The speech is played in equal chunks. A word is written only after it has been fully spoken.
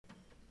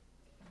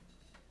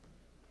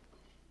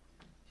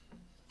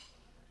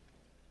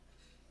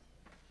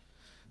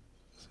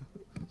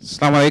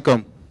Assalamu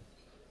alaikum.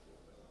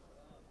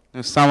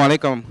 Assalamu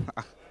alaikum.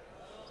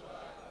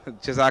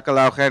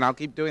 Jazakallah khair, and I'll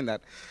keep doing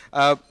that.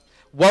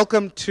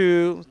 Welcome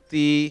to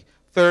the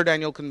third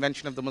annual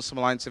convention of the Muslim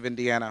Alliance of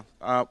Indiana.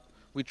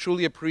 We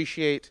truly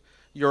appreciate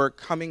your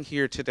coming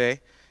here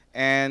today,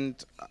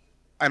 and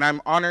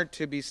I'm honored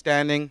to be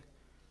standing.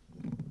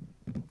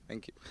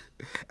 Thank you.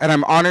 And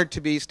I'm honored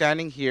to be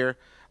standing here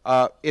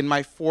in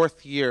my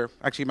fourth year,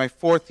 actually my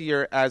fourth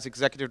year as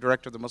Executive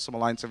Director of the Muslim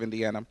Alliance of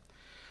Indiana.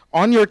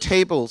 On your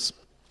tables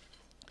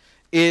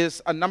is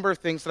a number of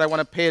things that I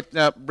want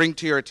to bring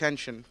to your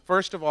attention.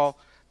 First of all,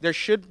 there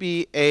should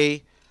be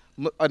a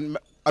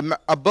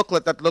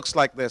booklet that looks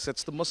like this.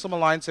 It's the Muslim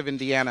Alliance of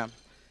Indiana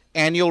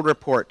annual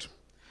report.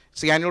 It's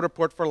the annual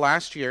report for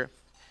last year.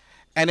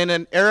 And in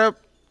an era,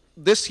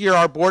 this year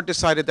our board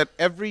decided that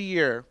every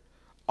year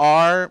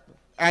our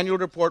annual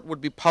report would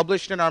be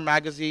published in our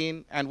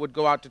magazine and would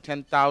go out to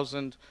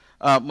 10,000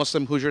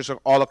 Muslim Hoosiers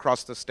all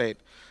across the state.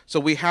 So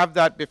we have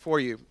that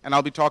before you, and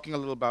I'll be talking a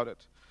little about it.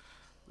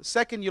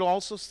 Second, you'll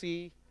also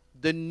see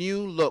the new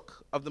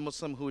look of the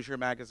Muslim Hoosier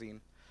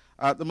magazine.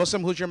 The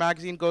Muslim Hoosier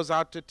magazine goes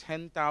out to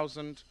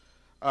 10,000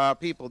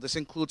 people. This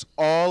includes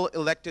all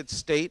elected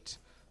state,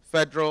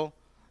 federal,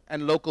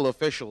 and local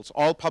officials,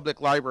 all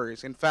public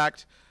libraries. In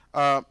fact,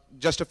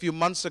 just a few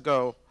months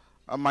ago,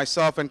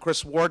 myself and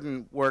Chris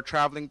Warden were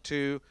traveling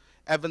to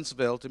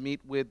Evansville to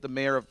meet with the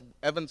mayor of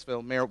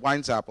Evansville, Mayor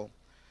Weinzappel.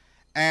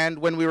 And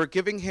when we were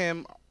giving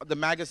him the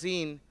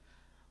magazine,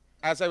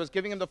 as I was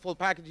giving him the full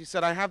package, he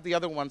said, I have the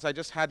other ones, I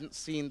just hadn't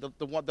seen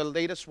the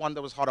latest one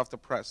that was hot off the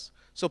press.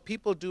 So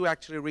people do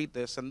actually read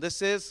this, and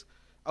this is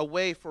a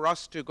way for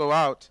us to go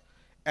out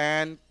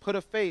and put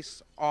a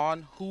face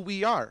on who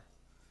we are,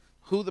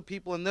 who the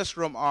people in this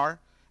room are,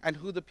 and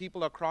who the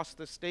people across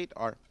the state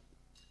are.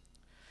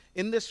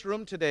 In this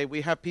room today, we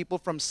have people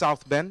from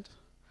South Bend,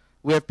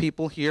 we have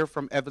people here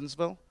from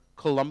Evansville,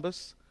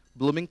 Columbus,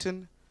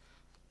 Bloomington,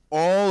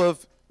 all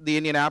of the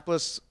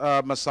Indianapolis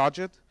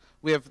Masajid.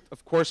 We have,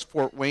 of course,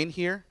 Fort Wayne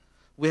here.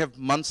 We have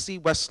Muncie,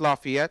 West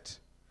Lafayette.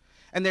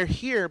 And they're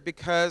here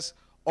because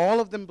all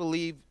of them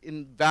believe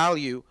in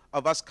value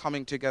of us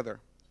coming together.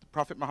 The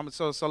Prophet Muhammad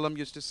ﷺ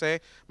used to say,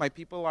 my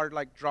people are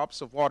like drops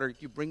of water.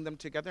 You bring them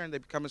together and they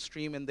become a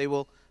stream and they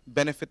will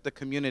benefit the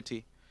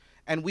community.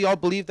 And we all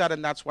believe that,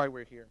 and that's why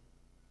we're here.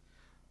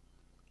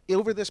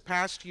 Over this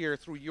past year,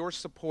 through your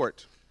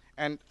support,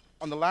 and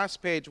on the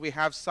last page we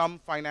have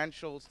some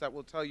financials that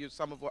will tell you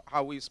some of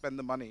how we spend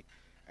the money.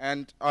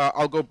 And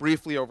I'll go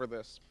briefly over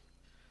this.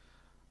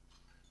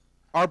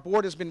 Our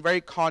board has been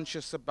very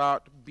conscious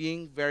about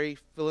being very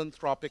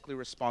philanthropically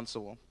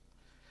responsible.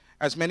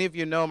 As many of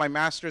you know, my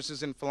master's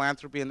is in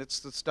philanthropy, and it's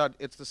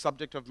the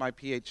subject of my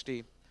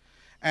PhD.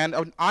 And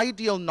an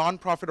ideal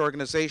nonprofit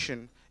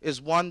organization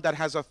is one that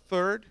has a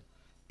third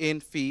in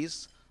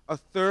fees, a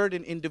third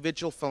in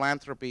individual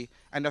philanthropy,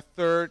 and a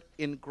third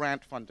in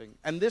grant funding.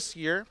 And this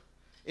year,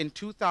 in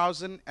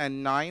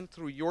 2009,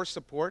 through your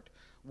support,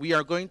 we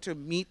are going to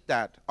meet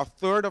that. A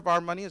third of our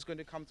money is going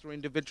to come through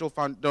individual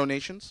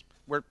donations.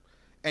 We're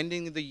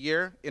ending the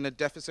year in a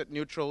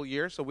deficit-neutral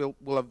year, so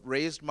we'll have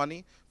raised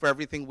money for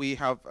everything we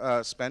have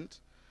spent.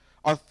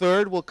 A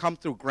third will come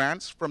through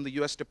grants from the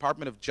U.S.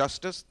 Department of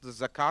Justice, the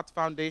Zakat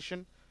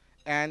Foundation,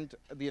 and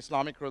the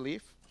Islamic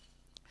Relief.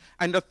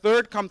 And a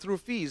third come through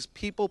fees.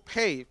 People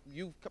pay.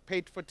 You've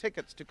paid for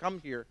tickets to come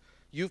here.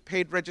 You've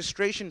paid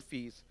registration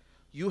fees.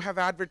 You have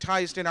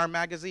advertised in our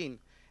magazine.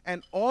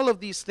 And all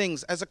of these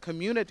things, as a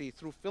community,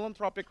 through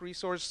philanthropic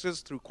resources,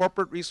 through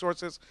corporate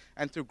resources,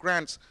 and through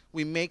grants,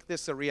 we make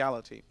this a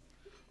reality.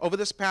 Over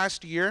this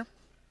past year,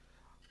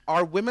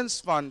 our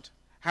Women's Fund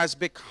has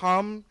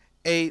become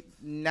a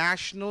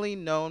nationally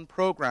known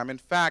program. In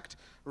fact,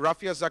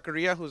 Rafia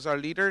Zakaria, who's our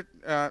leader,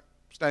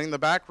 standing in the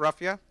back.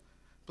 Rafia,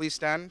 please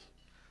stand.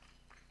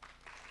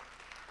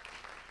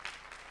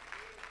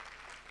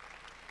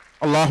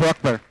 Allahu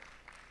Akbar.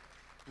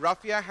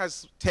 Rafia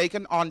has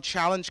taken on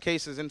challenge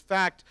cases. In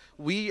fact,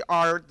 we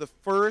are the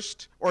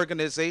first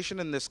organization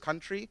in this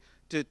country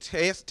to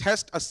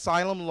test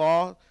asylum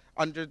law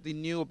under the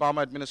new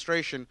Obama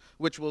administration,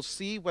 which will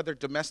see whether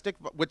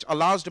which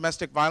allows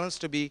domestic violence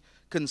to be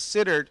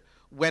considered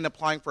when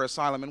applying for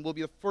asylum. And we'll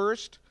be the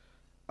first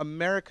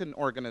American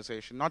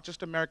organization, not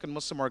just American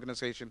Muslim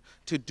organization,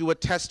 to do a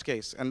test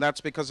case. And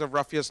that's because of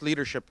Rafia's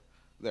leadership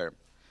there.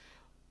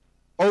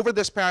 Over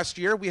this past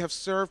year, we have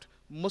served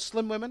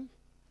Muslim women,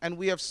 and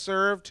we have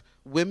served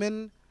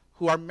women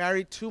who are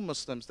married to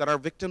Muslims that are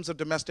victims of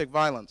domestic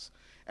violence.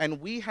 And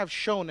we have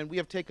shown, and we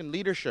have taken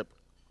leadership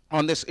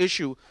on this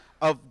issue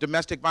of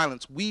domestic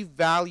violence. We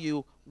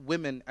value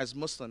women as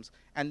Muslims,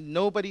 and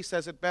nobody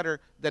says it better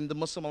than the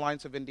Muslim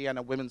Alliance of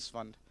Indiana Women's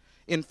Fund.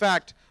 In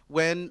fact,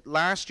 when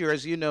last year,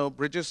 as you know,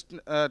 Bridges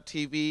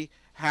TV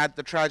had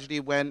the tragedy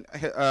when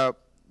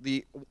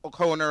the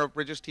co-owner of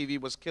Bridges TV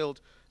was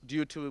killed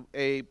due to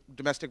a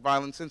domestic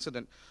violence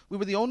incident. We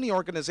were the only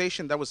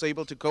organization that was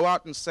able to go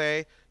out and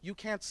say, you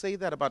can't say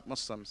that about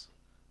Muslims,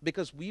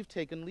 because we've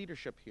taken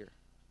leadership here.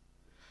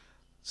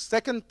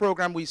 Second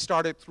program we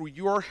started through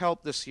your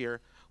help this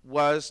year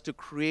was to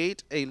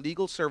create a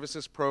legal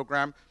services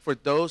program for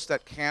those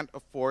that can't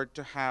afford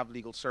to have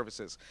legal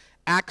services.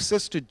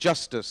 Access to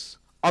justice,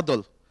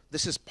 adl,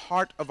 this is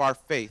part of our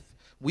faith.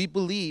 We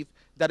believe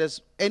that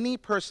as any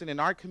person in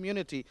our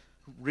community,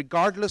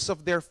 regardless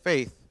of their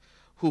faith,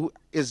 who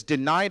is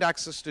denied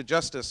access to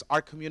justice,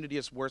 our community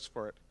is worse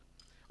for it.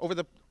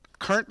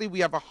 Currently we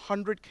have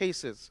 100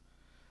 cases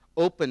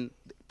open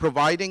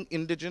providing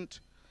indigent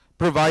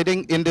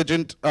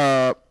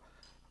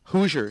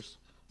Hoosiers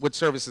with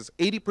services.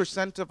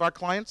 80% of our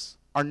clients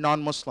are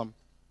non-Muslim.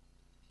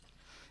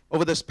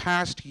 Over this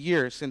past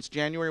year, since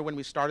January when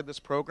we started this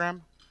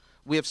program,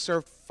 we have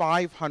served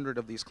 500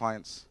 of these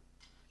clients.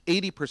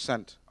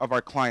 80% of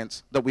our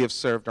clients that we have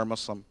served are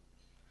Muslim.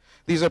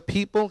 These are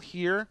people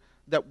here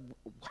that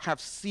have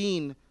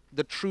seen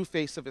the true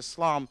face of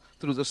Islam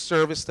through the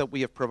service that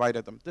we have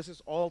provided them. This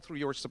is all through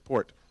your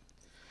support.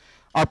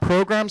 Our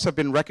programs have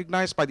been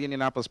recognized by the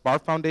Indianapolis Bar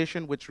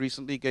Foundation, which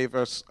recently gave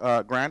us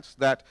grants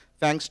that,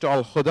 thanks to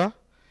Al-Huda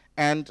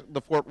and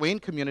the Fort Wayne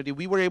community,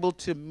 we were able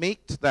to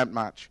make that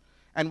match.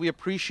 And we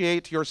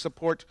appreciate your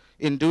support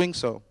in doing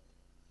so.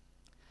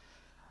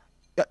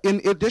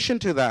 In addition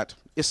to that,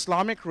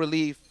 Islamic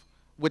Relief,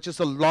 which is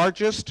the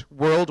largest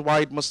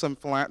worldwide Muslim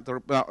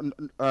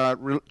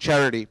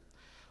charity,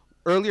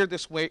 earlier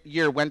this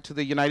year went to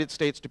the United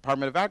States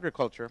Department of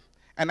Agriculture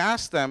and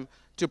asked them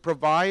to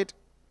provide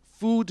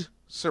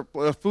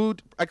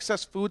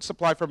excess food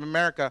supply from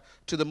America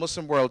to the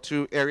Muslim world,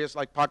 to areas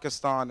like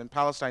Pakistan and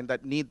Palestine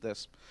that need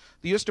this.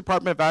 The U.S.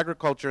 Department of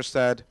Agriculture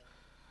said,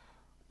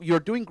 you're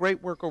doing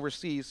great work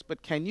overseas,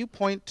 but can you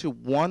point to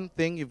one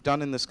thing you've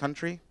done in this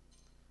country?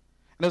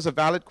 And it was a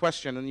valid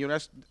question,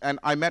 and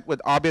I met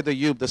with Abid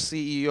Ayoub, the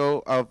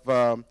CEO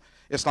of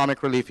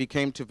Islamic Relief. He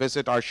came to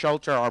visit our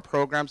shelter, our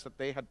programs that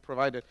they had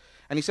provided,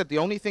 and he said the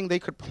only thing they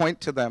could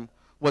point to them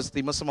was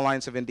the Muslim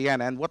Alliance of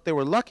Indiana. And what they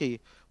were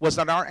lucky was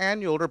that our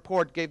annual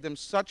report gave them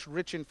such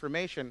rich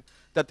information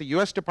that the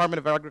U.S. Department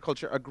of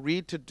Agriculture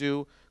agreed to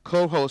do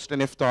co-host an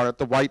iftar at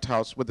the White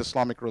House with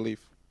Islamic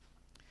Relief.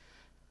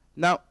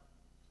 Now,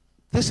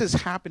 this is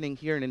happening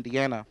here in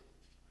Indiana.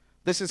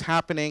 This is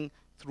happening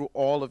through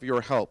all of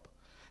your help.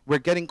 We're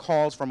getting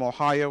calls from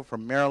Ohio,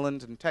 from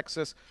Maryland, and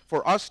Texas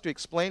for us to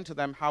explain to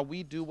them how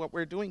we do what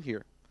we're doing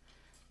here.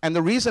 And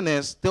the reason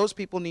is those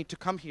people need to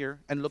come here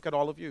and look at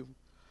all of you,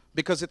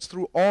 because it's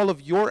through all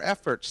of your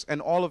efforts and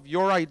all of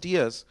your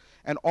ideas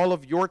and all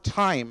of your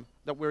time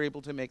that we're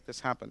able to make this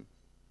happen.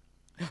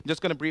 I'm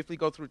just going to briefly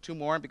go through two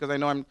more because I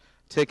know I'm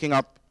taking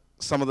up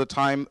some of the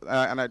time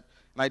and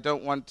I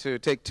don't want to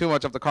take too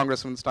much of the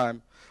Congressman's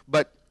time.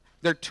 But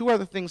there are two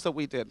other things that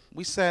we did.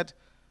 We said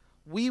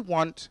we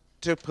want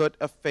to put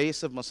a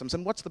face of Muslims,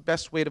 and what's the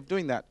best way of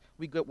doing that?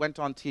 We went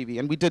on TV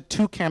and we did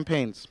two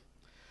campaigns.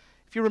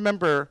 If you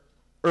remember,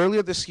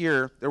 earlier this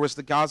year there was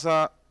the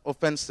Gaza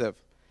offensive,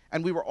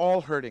 and we were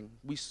all hurting.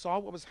 We saw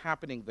what was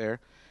happening there,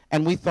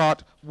 and we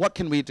thought, what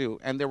can we do?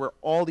 And there were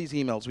all these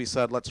emails. We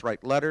said, let's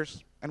write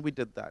letters, and we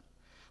did that.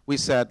 We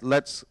said,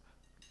 let's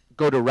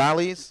go to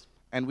rallies,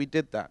 and we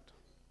did that.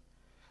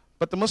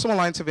 But the Muslim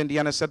Alliance of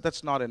Indiana said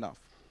that's not enough.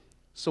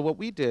 So what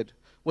we did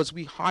was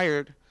we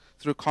hired,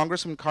 through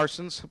Congressman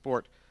Carson's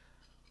support,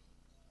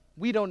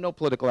 we don't know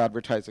political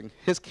advertising.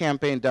 His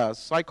campaign does.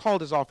 So I called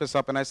his office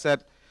up and I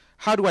said,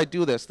 how do I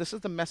do this? This is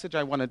the message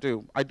I want to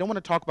do. I don't want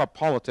to talk about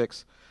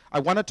politics. I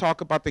want to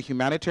talk about the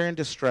humanitarian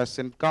distress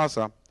in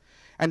Gaza.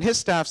 And his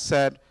staff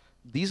said,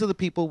 these are the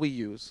people we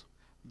use.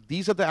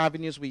 These are the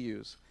avenues we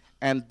use.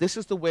 And this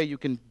is the way you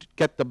can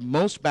get the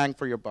most bang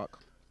for your buck.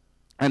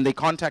 And they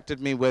contacted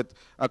me with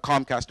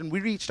Comcast. And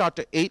we reached out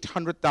to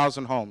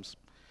 800,000 homes.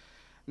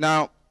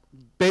 Now,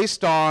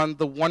 based on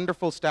the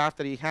wonderful staff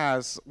that he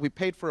has, we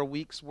paid for a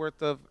week's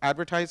worth of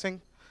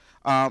advertising.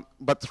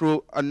 But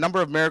through a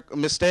number of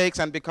mistakes,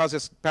 and because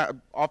his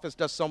office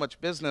does so much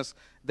business,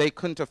 they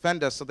couldn't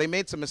offend us. So they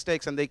made some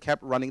mistakes, and they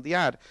kept running the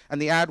ad.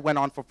 And the ad went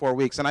on for 4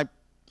 weeks. And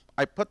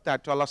I put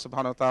that to Allah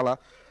subhanahu wa ta'ala.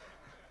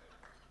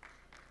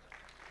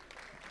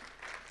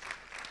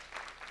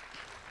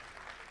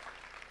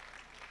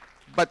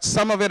 But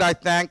some of it I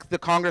thank the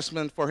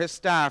congressman for his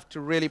staff to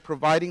really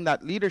providing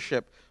that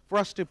leadership for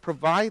us to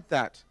provide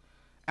that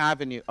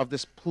avenue of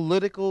this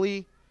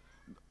politically,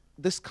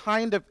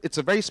 it's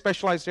a very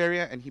specialized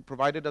area, and he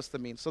provided us the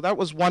means. So that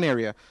was one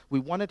area.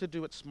 We wanted to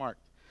do it smart.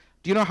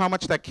 Do you know how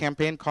much that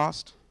campaign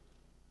cost?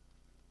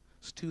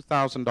 It's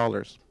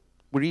 $2,000.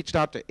 We reached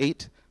out to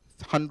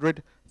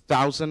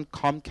 800,000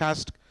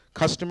 Comcast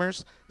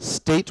customers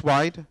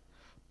statewide,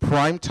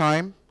 prime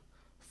time,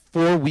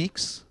 4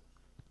 weeks,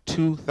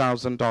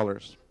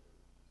 $2,000.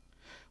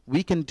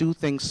 We can do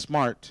things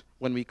smart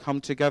when we come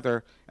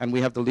together and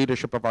we have the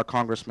leadership of our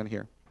congressman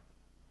here.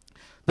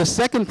 The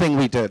second thing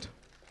we did,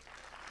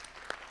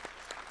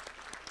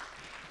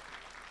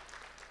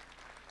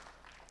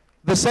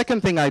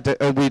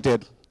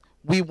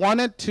 we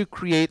wanted to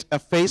create a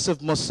face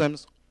of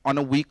Muslims on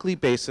a weekly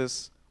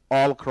basis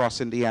all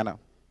across Indiana.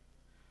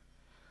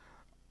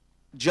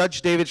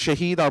 Judge David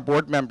Shahid, our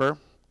board member,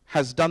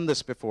 has done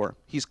this before.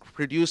 He's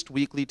produced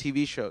weekly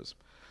TV shows.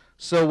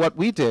 So what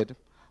we did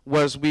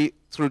was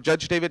through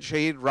Judge David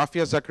Shahid,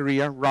 Rafia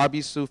Zakaria,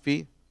 Rabi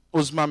Sufi,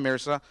 Uzma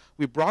Mirza,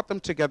 we brought them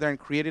together and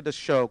created a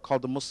show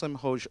called the Muslim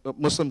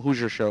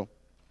Hoosier Show.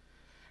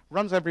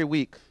 Runs every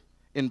week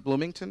in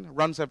Bloomington,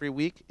 runs every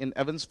week in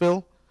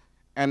Evansville,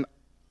 and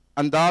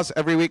Andaz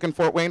every week in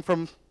Fort Wayne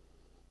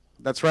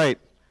that's right.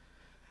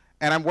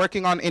 And I'm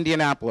working on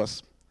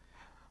Indianapolis.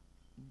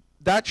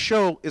 That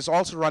show is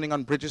also running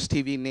on Bridges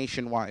TV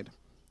nationwide.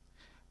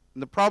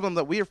 And the problem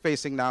that we are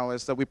facing now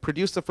is that we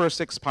produced the first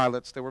 6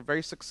 pilots. They were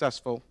very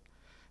successful.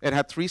 It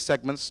had 3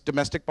 segments: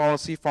 domestic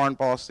policy, foreign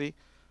policy,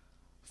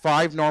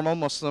 5 normal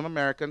Muslim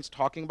Americans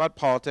talking about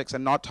politics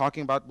and not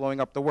talking about blowing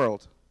up the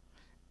world.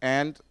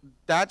 And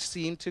that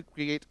seemed to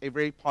create a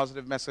very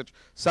positive message,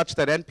 such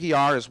that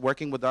NPR is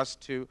working with us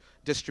to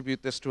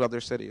distribute this to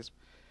other cities.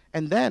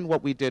 And then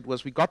what we did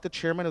was we got the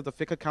chairman of the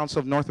Fiqh Council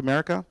of North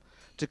America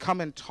to come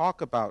and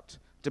talk about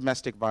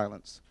domestic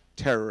violence,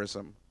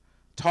 terrorism,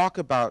 talk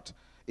about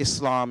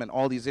Islam and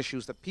all these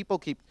issues that people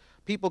keep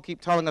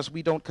telling us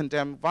we don't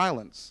condemn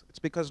violence. It's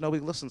because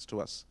nobody listens to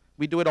us.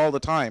 We do it all the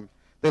time.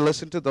 They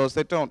listen to those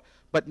that don't.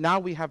 But now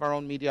we have our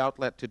own media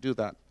outlet to do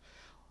that.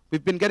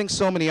 We've been getting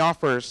so many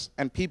offers,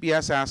 and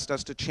PBS asked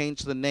us to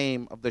change the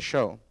name of the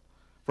show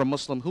from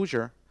Muslim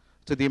Hoosier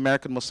to the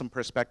American Muslim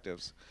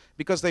Perspectives,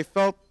 because they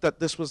felt that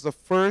this was the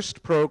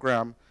first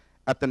program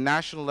at the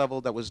national level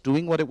that was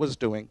doing what it was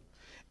doing,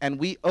 and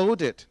we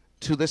owed it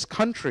to this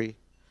country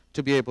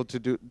to be able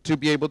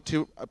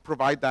to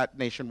provide that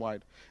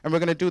nationwide. And we're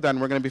going to do that, and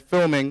we're going to be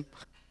filming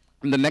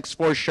the next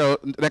 4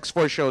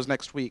 shows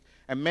next week.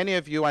 And many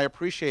of you, I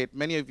appreciate,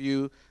 many of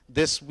you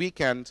this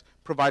weekend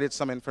provided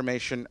some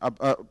information,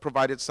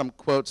 provided some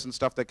quotes and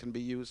stuff that can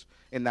be used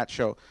in that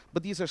show.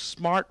 But these are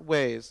smart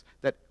ways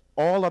that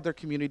all other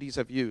communities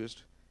have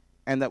used,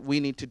 and that we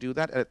need to do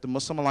that. At the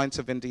Muslim Alliance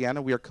of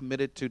Indiana, we are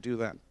committed to do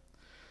that.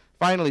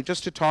 Finally,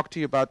 just to talk to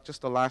you about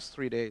just the last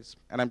 3 days,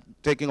 and I'm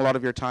taking a lot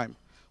of your time.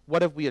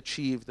 What have we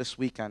achieved this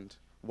weekend?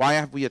 Why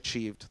have we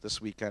achieved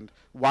this weekend?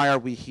 Why are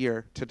we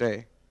here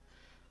today?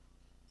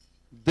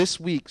 This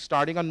week,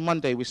 starting on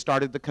Monday, we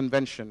started the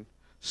convention.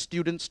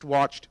 Students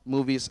watched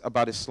movies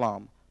about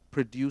Islam,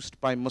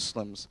 produced by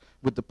Muslims,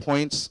 with the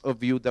points of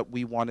view that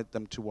we wanted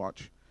them to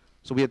watch.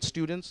 So we had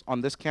students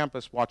on this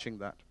campus watching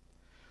that.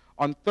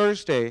 On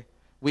Thursday,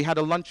 we had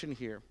a luncheon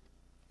here.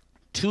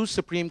 2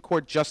 Supreme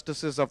Court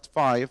justices of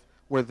 5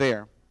 were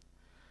there.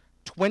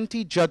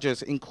 20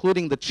 judges,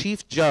 including the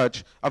chief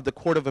judge of the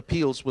Court of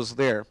Appeals, was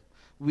there.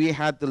 We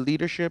had the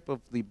leadership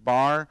of the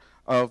bar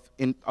of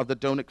the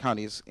donut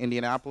counties,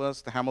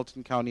 Indianapolis, the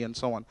Hamilton County, and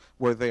so on,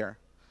 were there.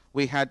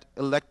 We had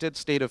elected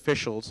state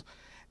officials,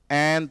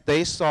 and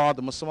they saw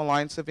the Muslim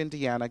Alliance of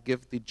Indiana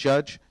give the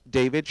Judge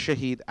David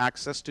Shahid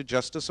Access to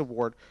Justice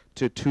Award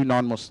to 2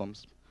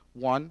 non-Muslims.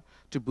 One,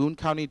 to Boone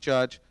County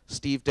Judge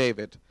Steve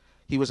David.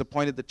 He was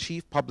appointed the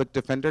Chief Public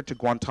Defender to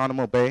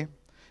Guantanamo Bay.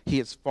 He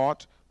has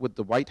fought with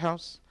the White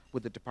House,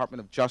 with the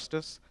Department of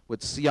Justice,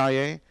 with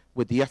CIA,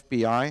 with the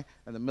FBI,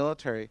 and the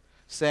military,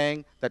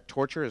 saying that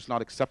torture is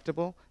not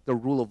acceptable, the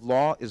rule of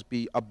law is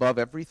above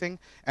everything,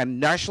 and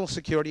national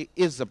security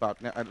is about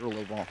rule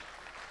of law.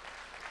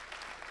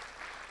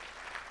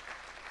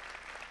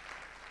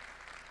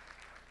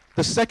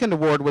 The second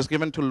award was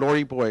given to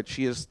Lori Boyd.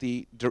 She is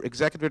the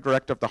executive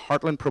director of the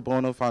Heartland Pro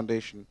Bono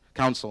Foundation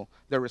Council.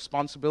 Their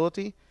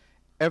responsibility: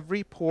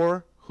 every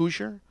poor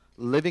Hoosier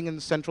living in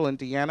central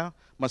Indiana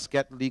must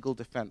get legal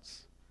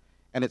defense.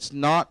 And it's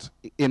not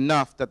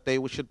enough that they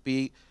should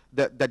be,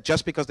 that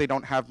just because they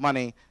don't have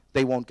money,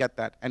 they won't get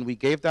that. And we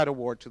gave that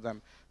award to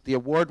them. The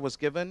award was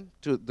given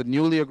to the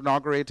newly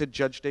inaugurated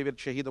Judge David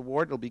Shahid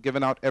Award. It'll be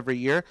given out every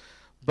year.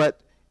 But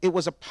it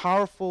was a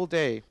powerful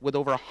day with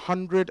over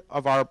 100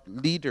 of our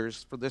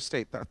leaders for this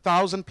state. There are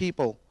 1,000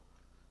 people.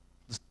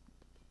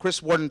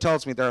 Chris Warden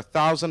tells me there are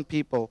 1,000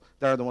 people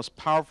that are the most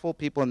powerful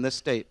people in this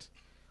state.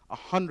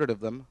 100 of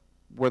them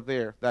were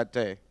there that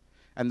day.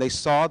 And they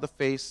saw the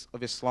face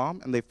of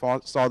Islam, and they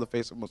saw the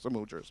face of Muslim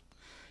Hoosiers.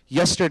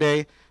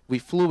 Yesterday, we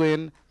flew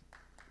in.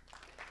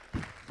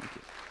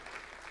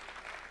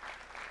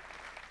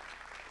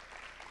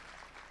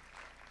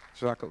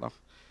 Jazakallah.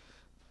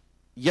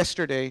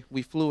 Yesterday,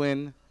 we flew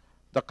in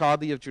the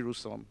Qadi of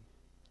Jerusalem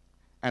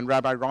and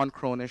Rabbi Ron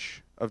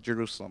Kronish of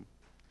Jerusalem.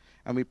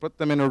 And we put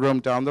them in a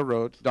room down the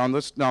road,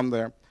 down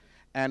there,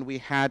 and we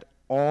had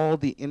all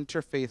the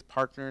interfaith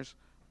partners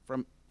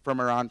from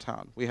around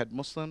town. We had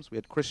Muslims, we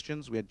had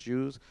Christians, we had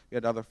Jews, we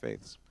had other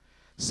faiths.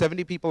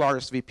 70 people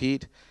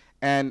RSVP'd,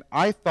 and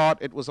I thought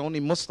it was only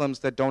Muslims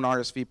that don't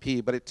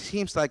RSVP, but it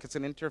seems like it's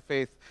an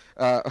interfaith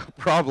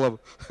problem.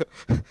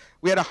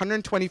 We had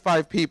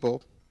 125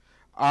 people.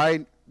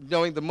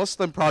 Knowing the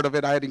Muslim part of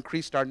it, I had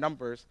increased our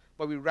numbers,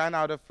 but we ran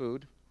out of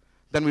food,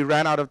 then we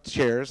ran out of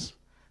chairs,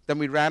 then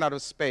we ran out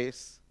of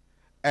space,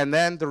 and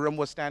then the room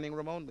was standing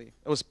room only.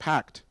 It was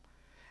packed.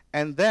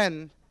 And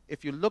then,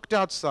 if you looked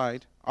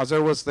outside,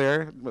 Azhar was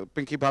there,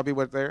 Pinky Bobby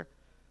was there,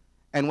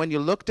 and when you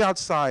looked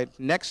outside,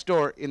 next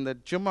door in the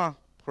Jummah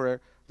prayer,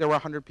 there were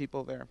 100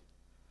 people there.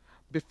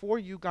 Before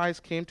you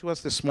guys came to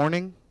us this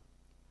morning,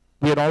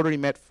 we had already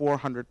met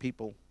 400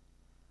 people,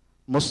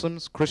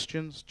 Muslims,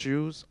 Christians,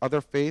 Jews,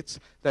 other faiths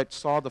that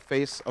saw the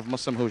face of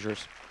Muslim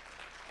Hoosiers.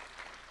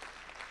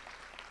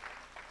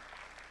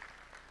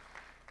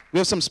 We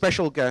have some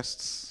special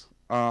guests.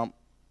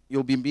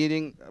 You'll be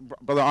meeting,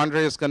 Brother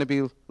Andre is going to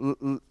be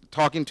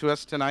talking to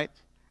us tonight,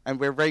 and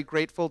we're very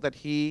grateful that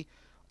he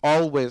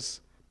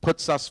always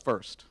puts us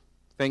first.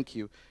 Thank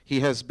you. He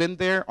has been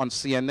there on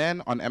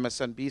CNN, on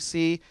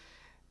MSNBC,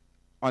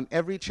 on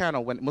every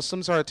channel. When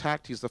Muslims are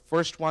attacked, he's the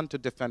first one to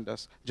defend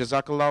us.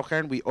 Jazakallah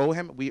khairan. We owe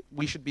him.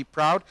 We should be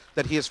proud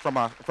that he is from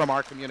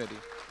our community.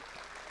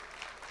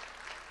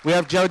 We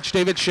have Judge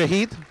David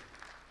Shaheed.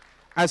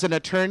 As an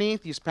attorney,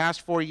 these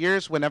past 4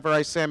 years, whenever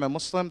I say I'm a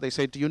Muslim, they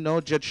say, do you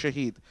know Judge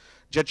Shaheed?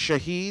 Judge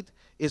Shaheed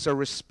is a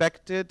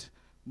respected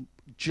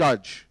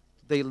judge.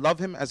 They love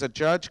him as a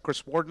judge.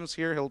 Chris Warden's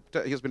here.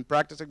 He's been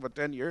practicing for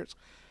 10 years.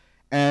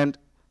 And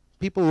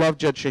people love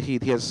Judge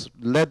Shaheed. He has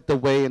led the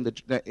way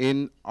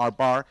in our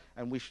bar,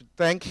 and we should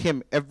thank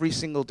him every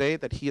single day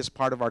that he is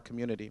part of our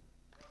community.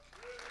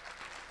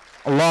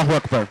 Allahu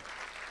Akbar.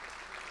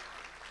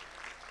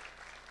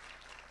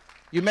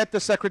 You met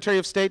the Secretary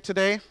of State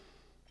today.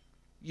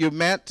 You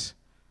met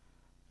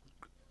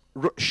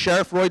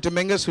Sheriff Roy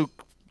Dominguez, who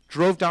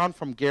drove down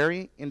from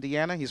Gary,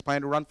 Indiana. He's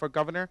planning to run for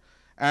governor.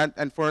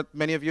 And for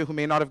many of you who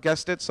may not have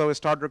guessed it, so is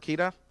Todd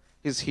Rokita.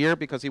 He's here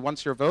because he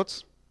wants your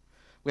votes.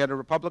 We had a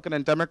Republican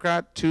and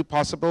Democrat, two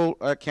possible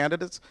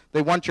candidates.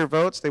 They want your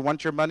votes. They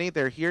want your money.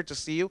 They're here to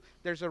see you.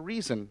 There's a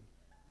reason.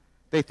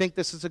 They think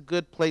this is a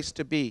good place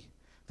to be.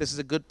 This is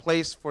a good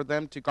place for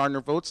them to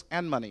garner votes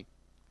and money.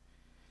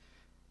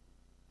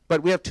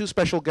 But we have two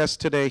special guests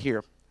today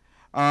here.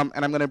 And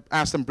I'm going to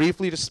ask them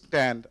briefly to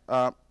stand.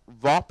 Vop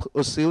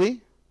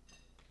Osili,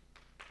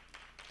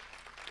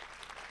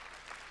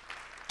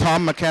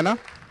 Tom McKenna.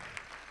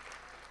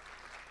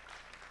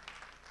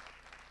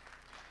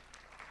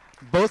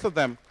 Both of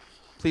them,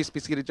 please be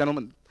seated,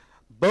 gentlemen.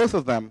 Both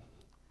of them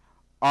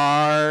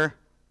are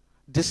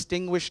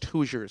distinguished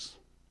Hoosiers.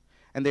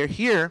 And they're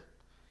here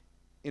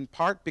in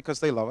part because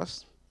they love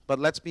us. But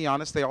let's be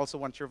honest, they also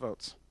want your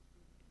votes.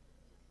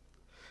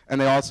 And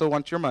they also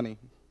want your money.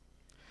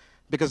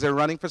 Because they're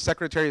running for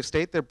Secretary of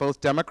State. They're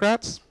both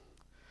Democrats.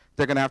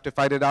 They're going to have to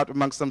fight it out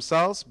amongst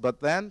themselves,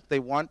 but then they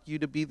want you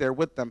to be there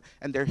with them.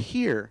 And they're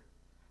here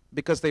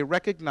because they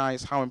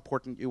recognize how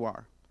important you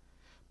are.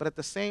 But at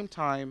the same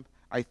time,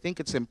 I think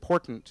it's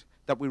important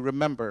that we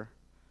remember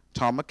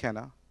Tom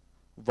McKenna,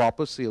 Vop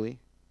Osili,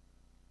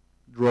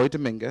 Roy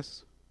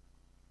Dominguez,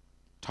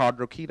 Todd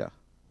Rokita.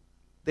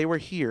 They were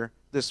here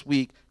this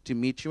week to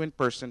meet you in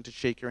person, to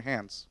shake your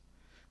hands.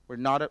 We're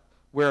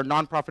a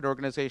nonprofit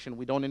organization.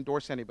 We don't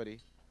endorse anybody.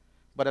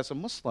 But as a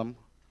Muslim,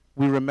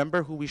 we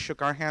remember who we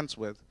shook our hands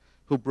with,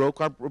 who broke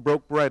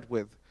bread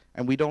with,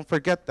 and we don't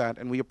forget that,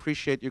 and we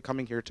appreciate you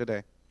coming here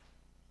today.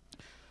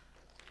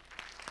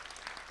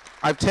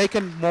 I've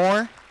taken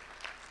more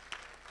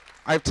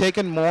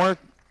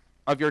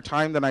of your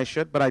time than I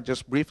should, but I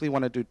just briefly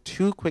want to do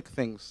two quick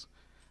things,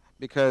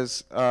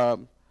 because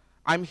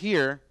I'm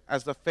here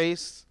as the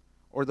face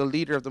or the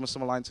leader of the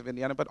Muslim Alliance of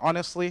Indiana, but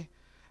honestly,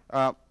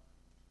 I'm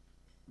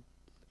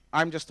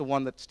just the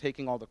one that's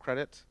taking all the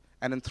credit,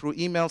 and then through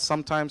email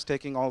sometimes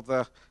taking all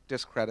the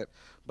discredit.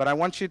 But I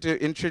want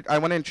to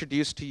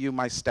introduce to you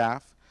my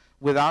staff,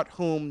 without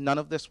whom none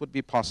of this would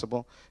be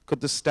possible.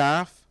 Could the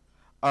staff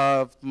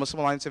of the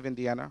Muslim Alliance of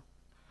Indiana,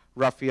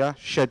 Rafia,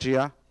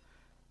 Shejia,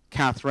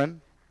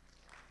 Catherine,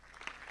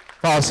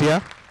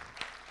 Fausia,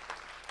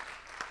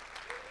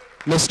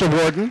 Mr.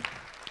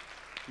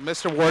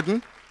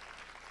 Warden,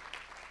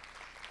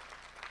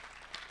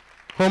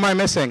 who am I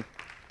missing?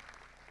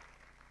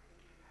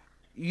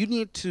 You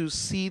need to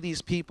see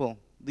these people.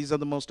 These are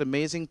the most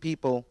amazing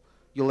people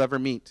you'll ever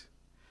meet.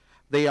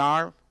 They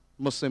are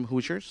Muslim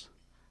Hoosiers.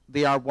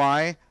 They are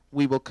why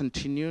we will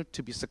continue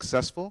to be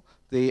successful.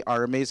 They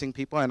are amazing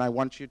people, and I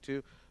want you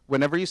to,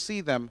 whenever you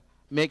see them,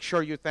 make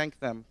sure you thank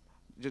them,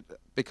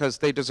 because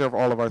they deserve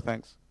all of our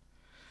thanks.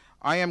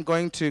 I am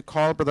going to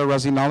call Brother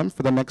Razi Nalim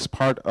for the next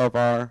part of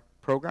our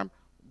program.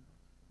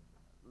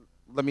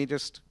 Let me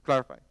just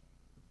clarify.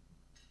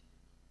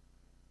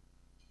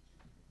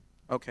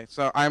 Okay,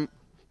 so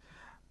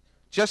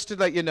just to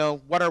let you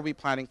know, what are we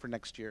planning for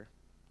next year?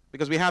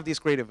 Because we have these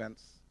great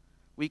events.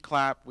 We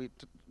clap, we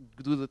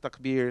do the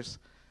takbirs,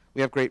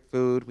 we have great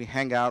food, we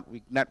hang out,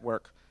 we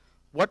network.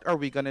 What are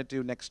we going to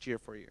do next year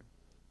for you?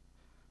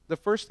 The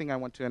first thing I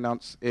want to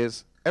announce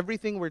is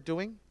everything we're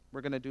doing,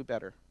 we're going to do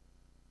better.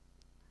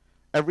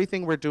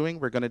 Everything we're doing,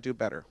 we're going to do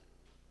better.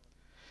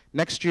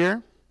 Next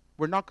year,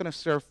 we're not going to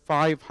serve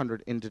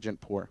 500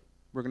 indigent poor.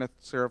 We're going to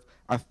serve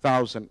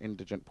 1,000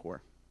 indigent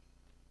poor.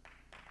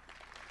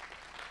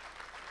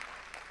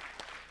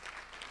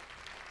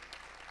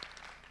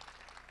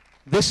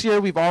 This year,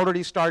 we've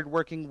already started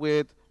working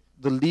with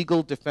the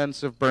legal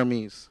defense of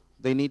Burmese.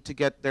 They need to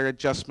get their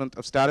adjustment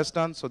of status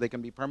done so they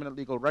can be permanent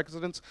legal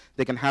residents.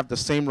 They can have the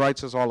same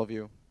rights as all of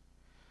you.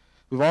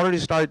 We've already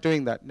started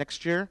doing that.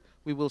 Next year,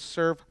 we will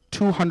serve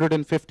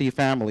 250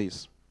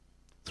 families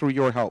through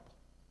your help.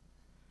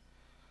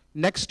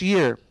 Next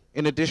year,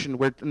 in addition,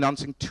 we're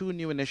announcing 2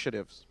 new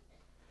initiatives.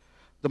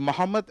 the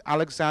Muhammad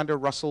Alexander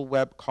Russell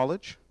Webb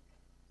College,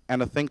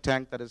 and a think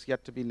tank that is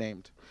yet to be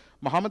named.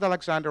 Muhammad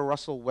Alexander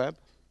Russell Webb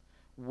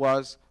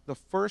was the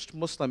first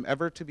Muslim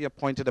ever to be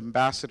appointed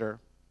ambassador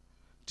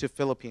to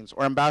Philippines,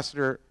 or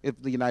ambassador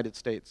of the United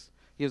States.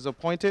 He was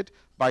appointed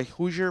by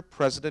Hoosier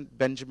President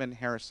Benjamin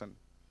Harrison.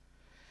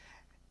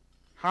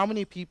 How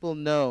many people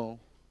know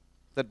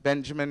that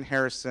Benjamin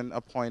Harrison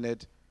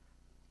appointed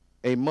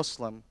a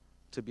Muslim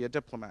to be a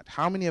diplomat?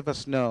 How many of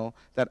us know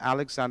that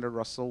Alexander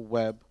Russell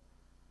Webb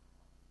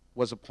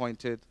was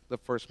appointed the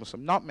first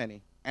Muslim? Not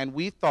many. And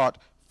we thought,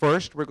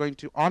 first, we're going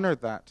to honor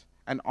that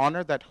and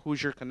honor that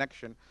Hoosier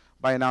connection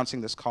by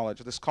announcing this college.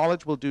 This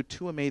college will do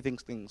two amazing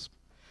things.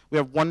 We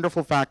have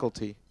wonderful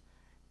faculty.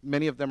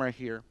 Many of them are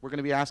here. We're going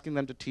to be asking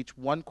them to teach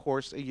one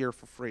course a year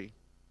for free.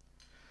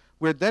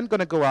 We're then going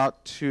to go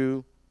out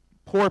to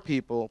poor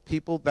people,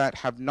 people that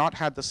have not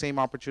had the same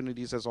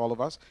opportunities as all of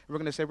us. And we're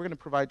going to say, we're going to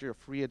provide you a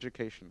free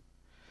education.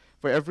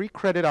 For every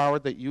credit hour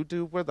that you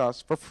do with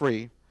us for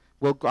free,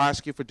 we'll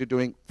ask you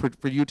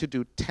for you to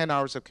do 10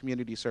 hours of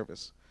community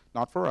service.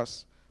 Not for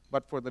us,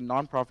 but for the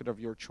nonprofit of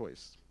your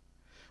choice.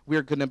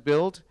 We're going to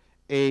build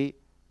a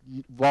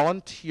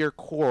volunteer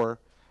corps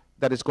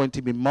that is going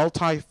to be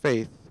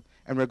multi-faith,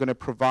 and we're going to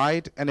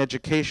provide an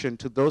education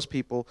to those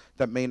people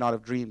that may not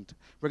have dreamed.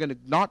 We're going to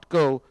not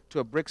go to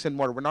a bricks and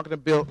mortar. We're not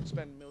going to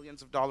spend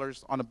millions of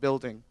dollars on a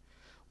building.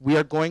 We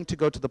are going to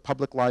go to the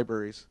public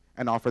libraries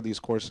and offer these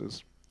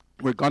courses.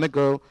 We're going to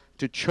go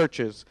to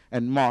churches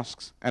and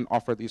mosques and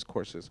offer these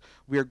courses.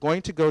 We are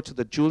going to go to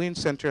the Julian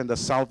Center and the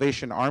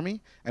Salvation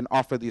Army and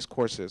offer these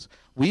courses.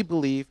 We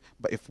believe,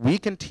 but if we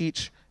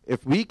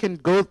can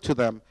go to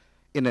them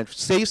in a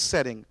safe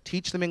setting,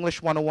 teach them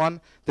English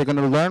 101, they're going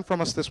to learn from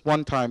us this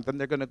one time, then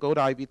they're going to go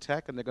to Ivy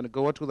Tech and they're going to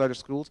go to other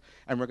schools,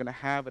 and we're going to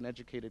have an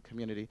educated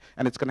community.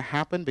 And it's going to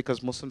happen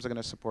because Muslims are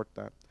going to support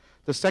that.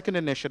 The second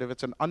initiative,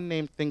 it's an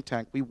unnamed think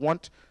tank. We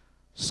want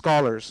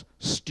scholars,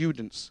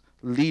 students,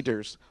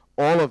 leaders,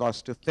 all of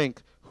us to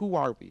think, who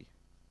are we?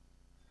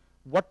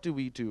 What do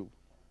we do?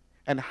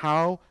 And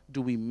how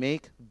do we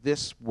make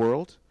this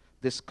world,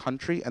 this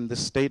country, and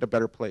this state a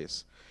better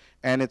place?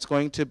 And it's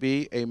going to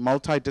be a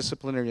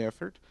multidisciplinary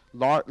effort.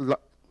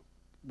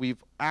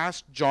 We've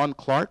asked John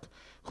Clark,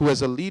 who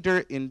is a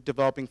leader in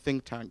developing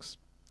think tanks.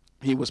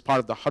 He was part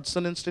of the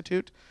Hudson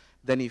Institute.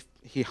 Then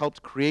he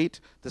helped create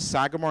the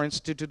Sagamore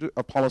Institute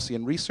of Policy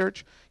and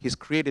Research. He's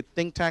created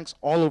think tanks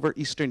all over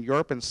Eastern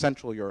Europe and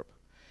Central Europe.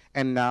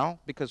 And now,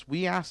 because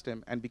we asked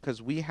him and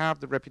because we have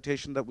the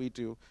reputation that we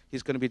do,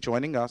 he's going to be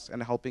joining us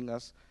and helping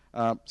us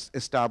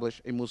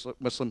establish a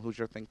Muslim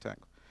Hoosier think tank.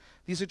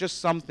 These are just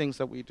some things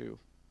that we do.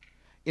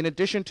 In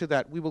addition to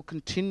that, we will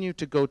continue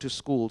to go to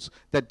schools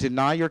that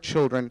deny your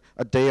children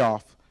a day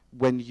off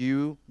when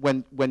you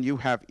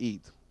have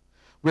Eid.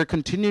 We're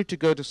continuing to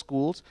go to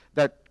schools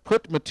that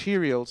put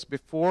materials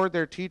before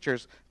their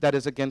teachers that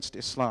is against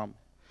Islam.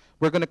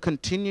 We're going to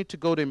continue to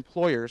go to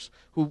employers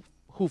who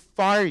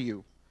fire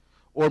you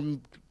or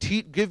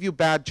give you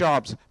bad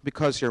jobs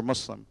because you're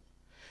Muslim.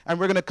 And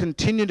we're going to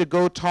continue to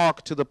go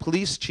talk to the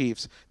police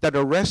chiefs that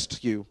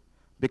arrest you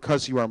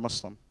because you are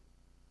Muslim.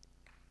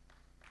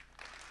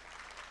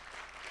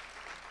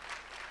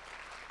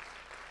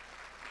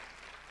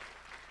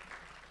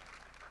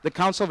 The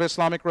Council of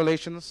Islamic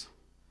Relations,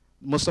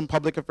 Muslim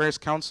Public Affairs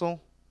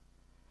Council,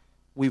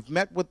 we've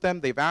met with them.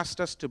 They've asked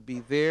us to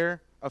be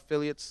their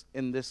affiliates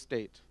in this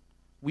state.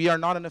 We are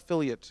not an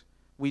affiliate.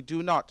 We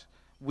do not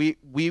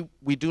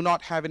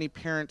have any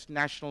parent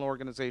national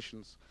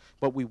organizations,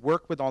 but we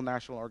work with all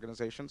national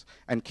organizations,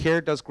 and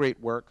CARE does great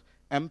work,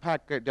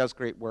 MPAC does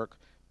great work,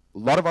 a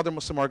lot of other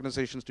Muslim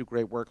organizations do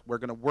great work. We're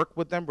going to work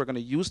with them. We're going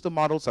to use the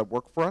models that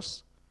work for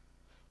us.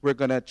 We're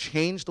going to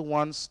change the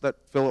ones that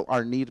fill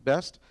our need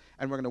best,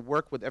 and we're going to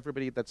work with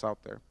everybody that's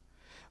out there.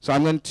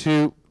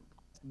 So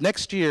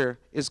next year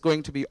is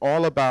going to be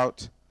all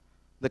about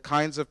the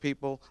kinds of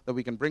people that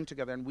we can bring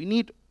together, and we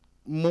need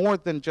more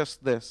than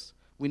just this.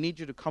 We need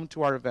you to come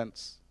to our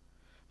events,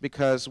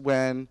 because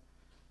when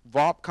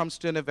VOP comes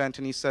to an event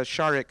and he says,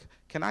 Sharik,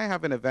 can I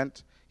have an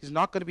event? He's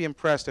not going to be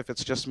impressed if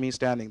it's just me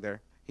standing there.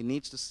 He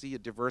needs to see a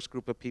diverse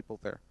group of people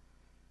there.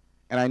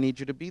 And I need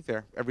you to be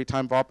there every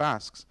time VOP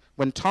asks.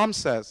 When Tom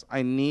says,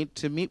 I need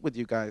to meet with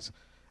you guys,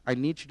 I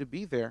need you to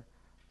be there,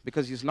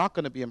 because he's not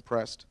going to be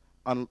impressed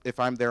if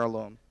I'm there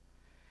alone.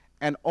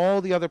 And all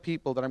the other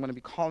people that I'm going to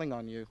be calling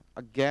on you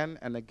again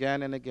and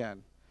again and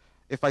again.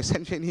 If I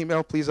send you an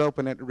email, please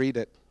open it and read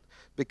it,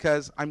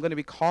 because I'm going to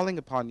be calling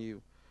upon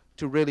you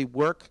to really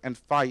work and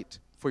fight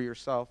for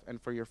yourself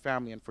and for your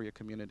family and for your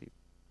community.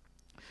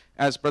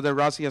 As Brother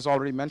Razi has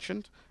already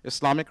mentioned,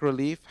 Islamic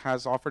Relief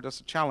has offered us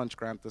a challenge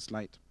grant this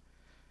night.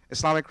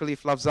 Islamic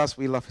Relief loves us,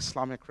 we love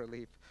Islamic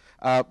Relief.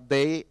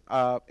 They,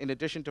 in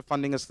addition to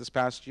funding us this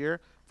past year,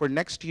 for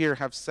next year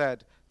have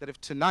said that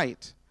if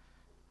tonight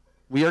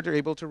we are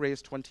able to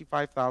raise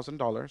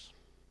 $25,000,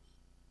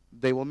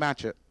 they will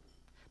match it.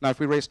 Now, if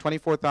we raise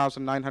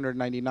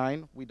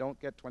 $24,999, we don't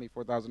get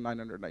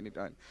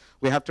 $24,999.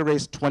 We have to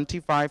raise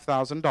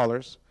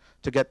 $25,000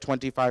 to get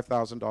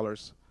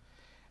 $25,000.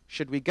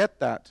 Should we get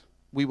that,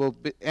 we will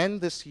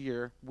end this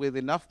year with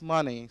enough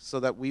money so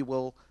that we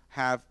will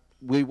have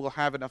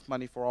enough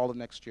money for all of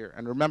next year.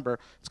 And remember,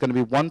 it's going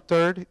to be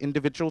 1/3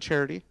 individual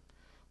charity,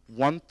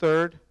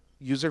 1/3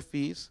 user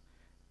fees,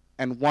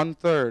 and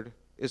 1/3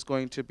 is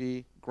going to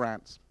be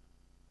grants.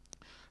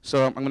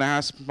 So I'm going to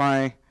ask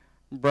my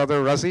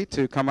brother Razi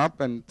to come up,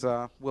 and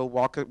we'll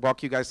walk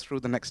you guys through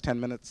the next 10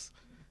 minutes,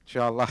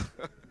 inshallah.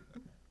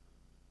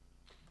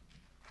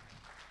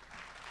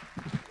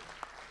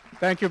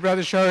 Thank you,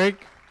 Brother Sharik.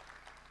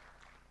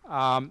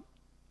 Brother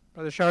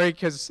Sharik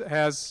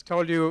has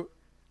told you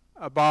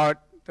about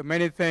the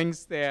many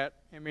things that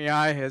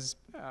MAI has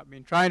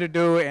been trying to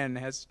do and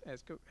has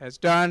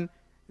done.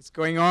 It's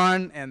going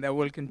on, and that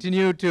will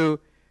continue to,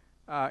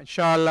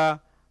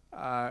 inshallah,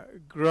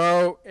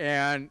 grow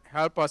and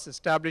help us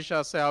establish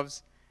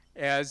ourselves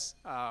as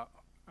a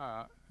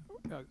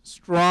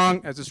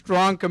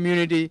strong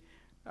community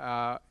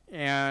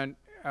and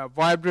a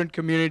vibrant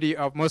community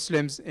of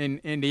Muslims in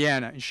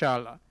Indiana,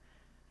 inshallah.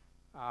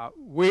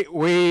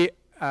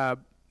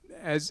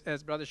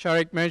 As Brother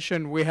Sharik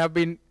mentioned, we have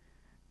been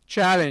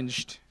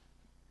challenged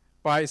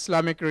by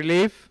Islamic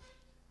Relief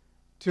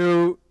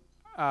to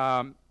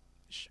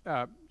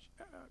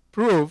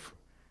prove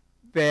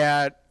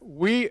that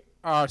we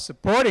are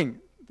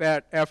supporting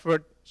that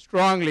effort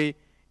strongly,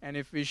 and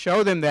if we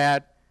show them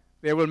that,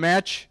 they will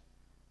match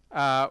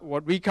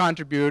what we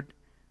contribute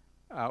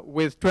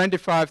with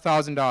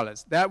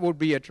 $25,000. That would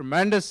be a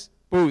tremendous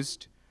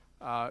boost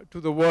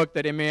to the work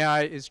that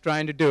MAI is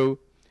trying to do.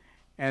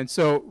 And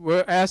so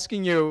we're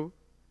asking you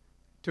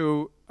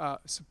to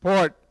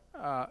support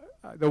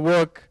the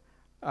work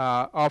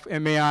of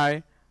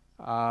MAI,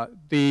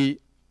 the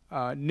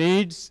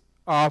needs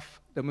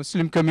of the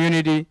Muslim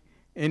community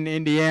in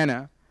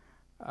Indiana,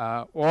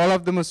 all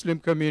of the Muslim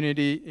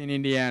community in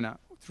Indiana,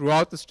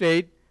 throughout the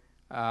state,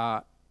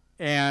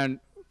 and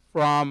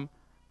from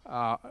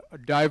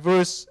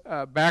diverse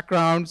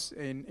backgrounds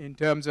in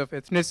terms of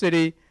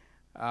ethnicity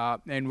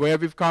and where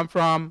we've come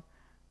from,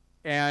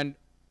 and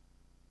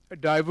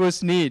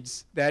diverse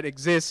needs that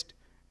exist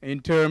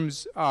in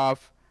terms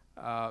of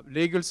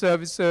legal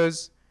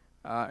services,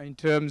 in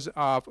terms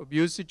of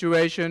abuse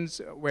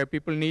situations where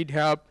people need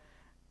help,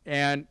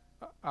 and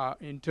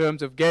in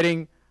terms of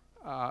getting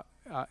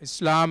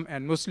Islam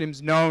and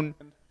Muslims known.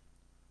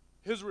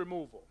 His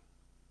removal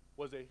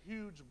was a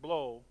huge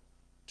blow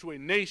to a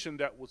nation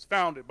that was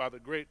founded by the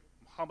great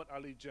Muhammad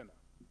Ali Jinnah.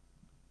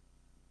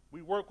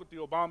 We worked with the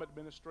Obama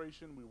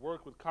administration, we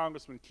worked with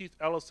Congressman Keith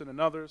Ellison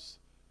and others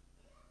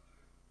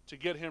to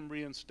get him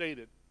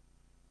reinstated.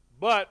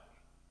 But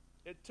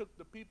it took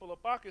the people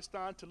of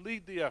Pakistan to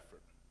lead the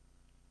effort.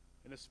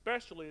 And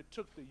especially it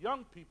took the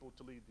young people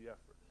to lead the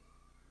effort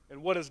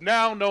in what is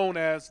now known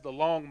as the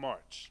Long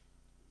March.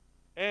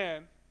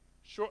 And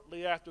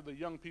shortly after the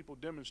young people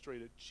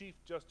demonstrated, Chief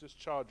Justice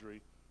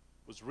Chaudhry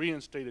was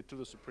reinstated to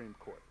the Supreme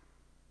Court.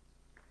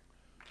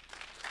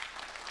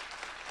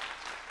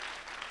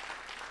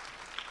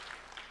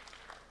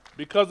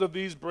 Because of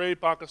these brave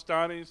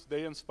Pakistanis,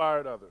 they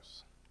inspired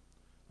others.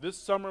 This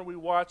summer we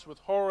watched with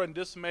horror and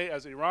dismay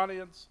as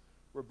Iranians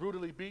were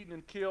brutally beaten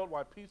and killed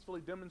while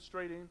peacefully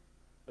demonstrating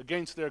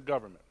against their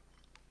government.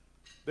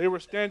 They were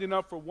standing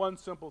up for one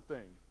simple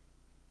thing: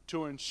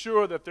 to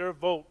ensure that their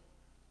vote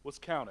was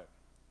counted.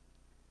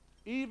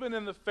 Even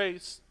in the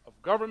face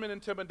of government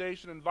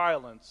intimidation and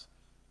violence,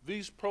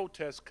 these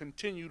protests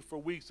continued for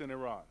weeks in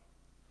Iran.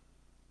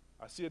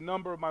 I see a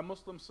number of my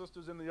Muslim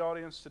sisters in the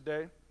audience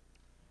today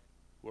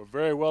who are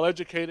very well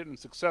educated and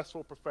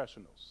successful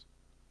professionals.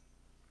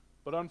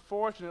 But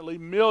unfortunately,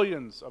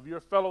 millions of your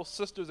fellow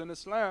sisters in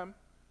Islam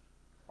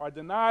are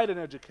denied an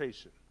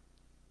education.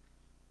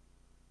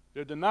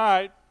 They're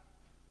denied,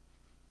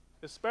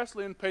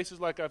 especially in places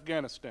like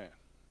Afghanistan,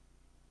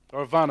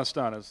 or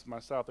Afghanistan, as my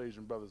South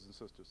Asian brothers and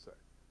sisters say.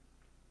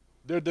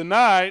 They're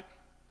denied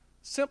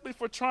simply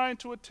for trying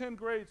to attend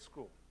grade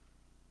school.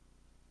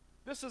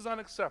 This is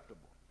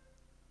unacceptable.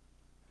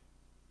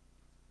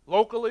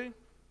 Locally,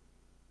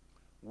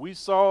 we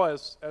saw,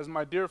 as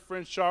my dear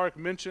friend Sharik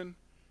mentioned,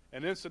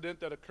 an incident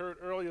that occurred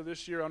earlier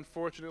this year,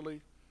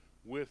 unfortunately,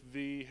 with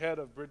the head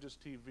of Bridges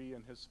TV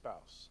and his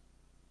spouse.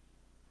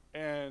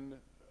 And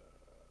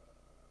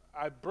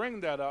I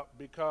bring that up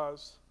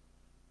because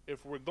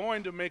if we're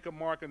going to make a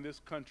mark in this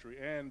country,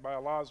 and by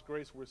Allah's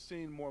grace, we're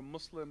seeing more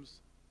Muslims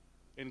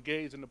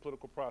engaged in the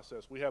political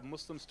process. We have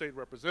Muslim state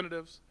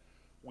representatives.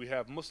 We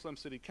have Muslim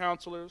city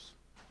councilors.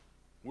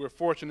 We're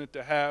fortunate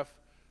to have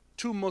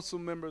 2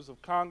 Muslim members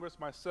of Congress,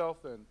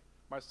 myself and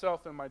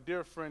my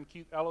dear friend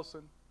Keith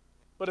Ellison,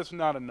 but it's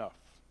not enough.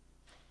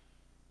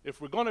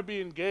 If we're going to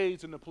be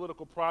engaged in the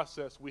political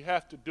process, we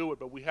have to do it,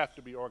 but we have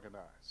to be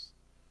organized.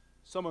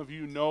 Some of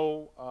you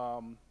know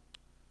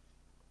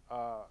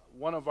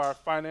one of our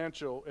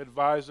financial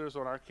advisors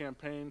on our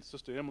campaign,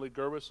 Sister Emily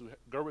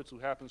Gerwitz, who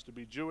happens to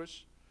be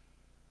Jewish.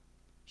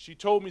 She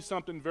told me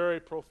something very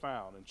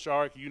profound, and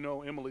Sharik, you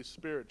know Emily's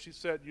spirit. She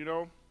said, you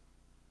know,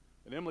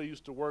 and Emily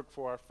used to work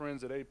for our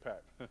friends at AIPAC,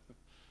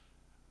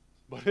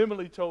 but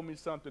Emily told me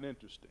something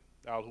interesting,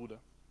 Al-Huda.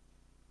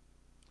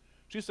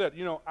 She said,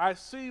 you know, I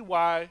see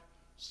why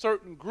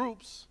certain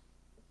groups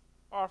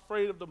are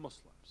afraid of the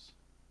Muslims.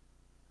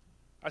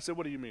 I said,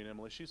 what do you mean,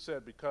 Emily? She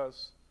said,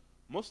 because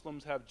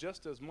Muslims have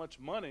just as much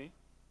money,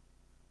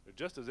 they're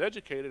just as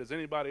educated as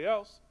anybody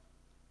else,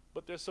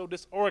 but they're so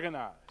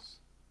disorganized.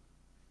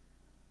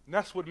 And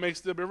that's what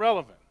makes them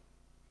irrelevant.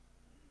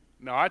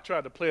 Now, I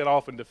tried to play it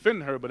off and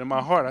defend her, but in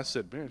my heart I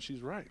said, man, she's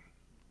right.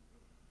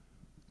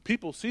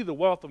 People see the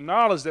wealth of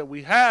knowledge that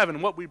we have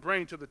and what we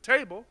bring to the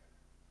table,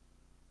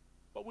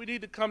 but we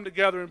need to come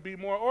together and be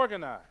more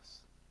organized.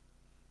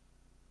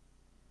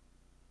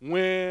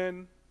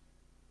 When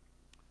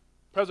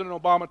President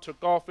Obama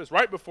took office,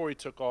 right before he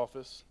took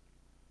office,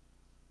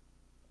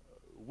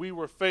 we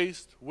were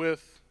faced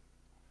with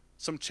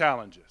some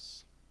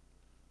challenges.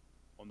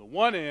 On the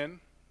one end,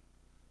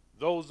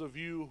 those of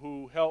you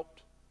who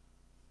helped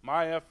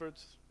my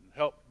efforts,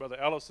 helped Brother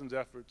Ellison's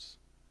efforts,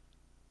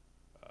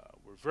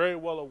 were very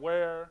well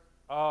aware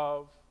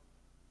of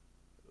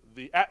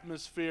the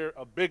atmosphere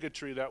of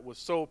bigotry that was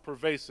so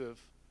pervasive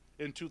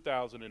in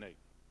 2008.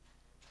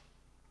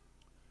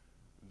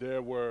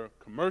 There were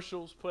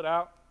commercials put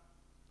out,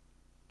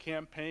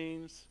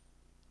 campaigns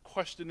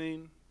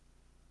questioning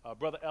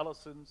Brother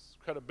Ellison's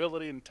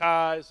credibility and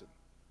ties. And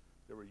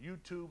there were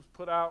YouTubes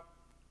put out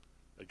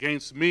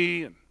against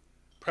me and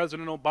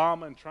President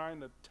Obama and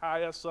trying to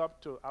tie us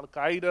up to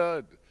Al-Qaeda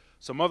and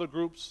some other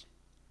groups.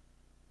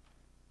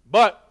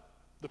 But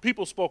the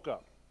people spoke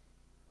up.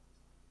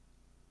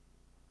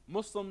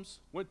 Muslims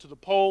went to the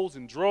polls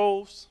in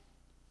droves,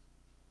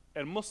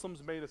 and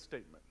Muslims made a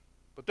statement.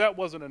 But that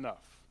wasn't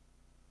enough.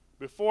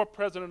 Before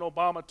President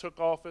Obama took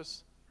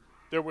office,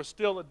 there was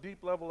still a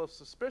deep level of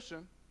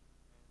suspicion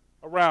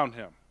around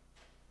him.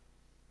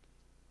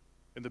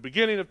 In the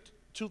beginning of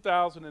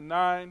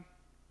 2009,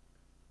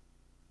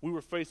 we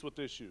were faced with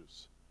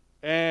issues,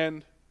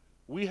 and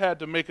we had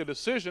to make a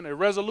decision. A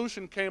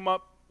resolution came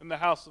up in the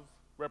House of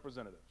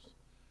Representatives,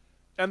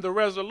 and the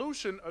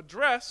resolution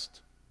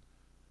addressed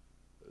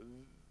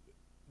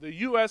the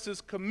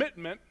U.S.'s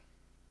commitment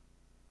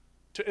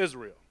to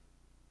Israel.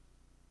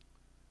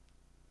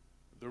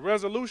 The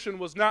resolution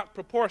was not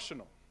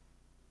proportional.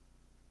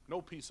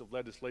 No piece of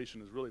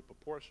legislation is really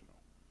proportional.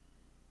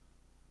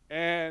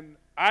 And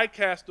I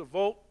cast a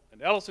vote,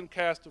 and Ellison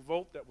cast a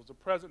vote that was a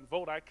present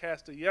vote. I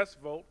cast a yes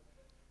vote,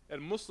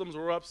 and Muslims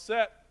were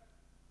upset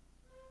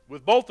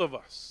with both of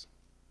us.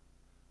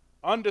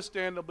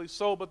 Understandably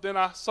so, but then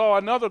I saw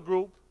another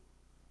group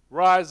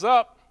rise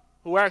up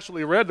who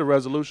actually read the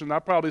resolution. I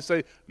probably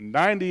say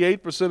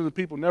 98% of the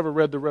people never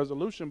read the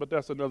resolution, but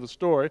that's another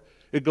story.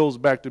 It goes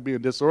back to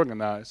being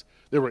disorganized.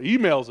 There were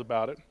emails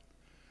about it.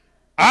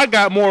 I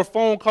got more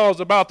phone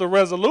calls about the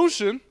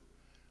resolution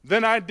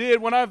than I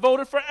did when I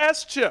voted for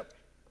S-CHIP.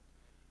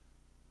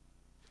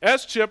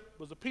 S-CHIP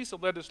was a piece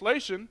of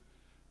legislation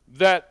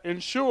that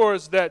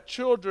ensures that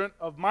children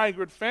of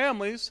migrant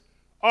families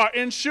are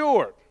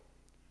insured.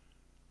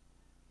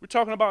 We're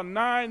talking about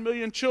 9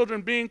 million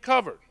children being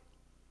covered.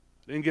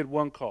 Didn't get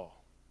one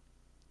call.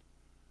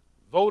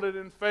 Voted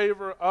in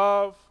favor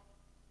of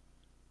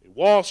a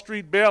Wall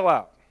Street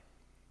bailout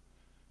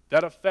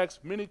that affects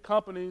many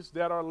companies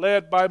that are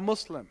led by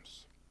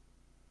Muslims.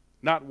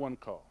 Not one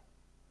call.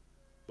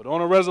 But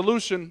on a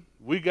resolution,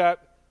 we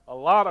got a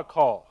lot of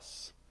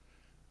calls.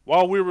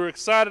 While we were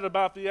excited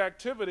about the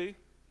activity,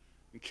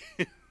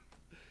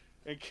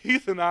 and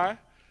Keith and I,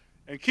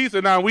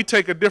 we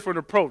take a different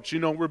approach. You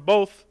know, we're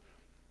both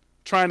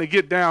trying to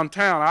get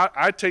downtown.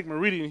 I take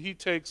Meridian, he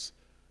takes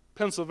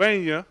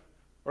Pennsylvania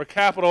or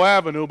Capitol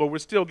Avenue, but we're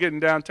still getting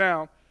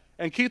downtown.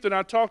 And Keith and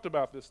I talked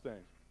about this thing.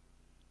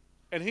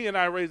 And he and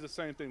I raised the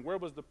same thing. Where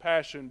was the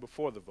passion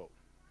before the vote?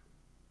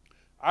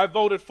 I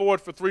voted for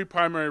it for 3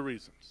 primary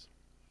reasons,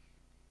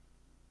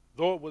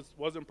 though it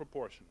wasn't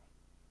proportional.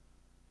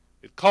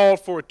 It called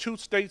for a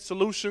 2-state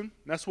solution.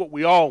 That's what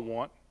we all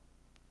want.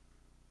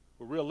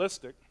 We're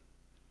realistic.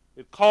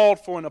 It called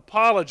for an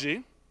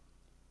apology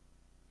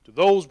to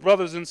those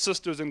brothers and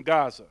sisters in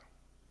Gaza.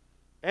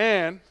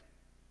 And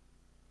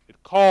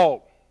it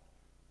called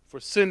for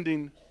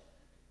sending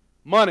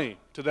money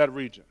to that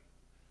region.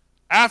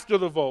 After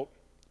the vote,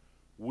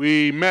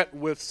 we met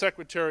with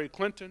Secretary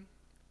Clinton.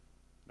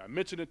 I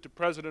mentioned it to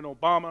President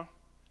Obama,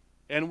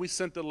 and we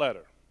sent a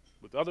letter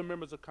with other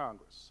members of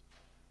Congress.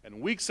 And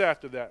weeks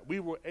after that, we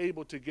were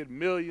able to get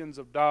millions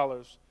of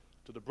dollars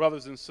to the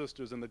brothers and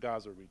sisters in the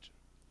Gaza region.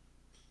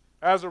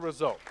 As a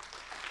result,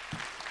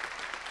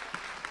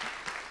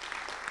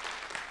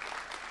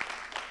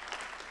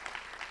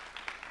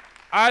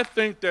 I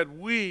think that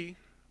we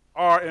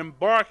are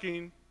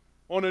embarking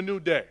on a new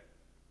day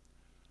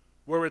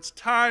where it's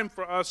time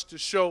for us to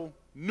show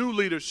new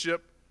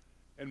leadership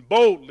and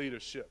bold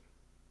leadership.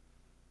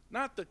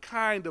 Not the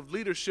kind of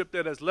leadership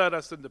that has led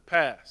us in the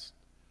past,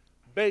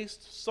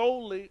 based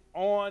solely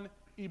on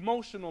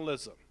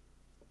emotionalism.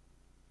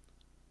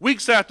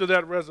 Weeks after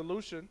that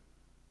resolution,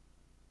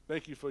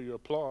 thank you for your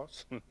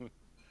applause.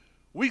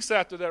 Weeks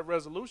after that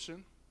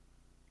resolution,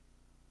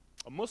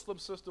 a Muslim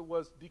sister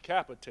was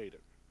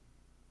decapitated,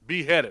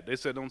 beheaded. They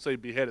said don't say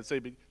beheaded,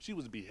 say she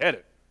was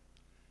beheaded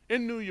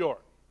in New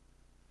York,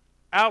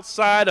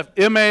 outside of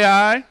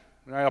MAI,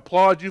 and I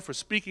applaud you for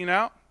speaking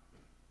out,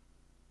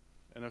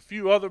 and a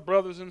few other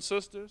brothers and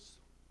sisters,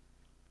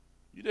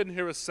 you didn't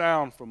hear a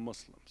sound from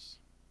Muslims.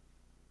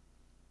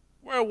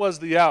 Where was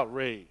the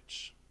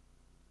outrage?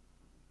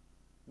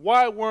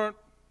 Why weren't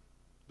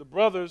the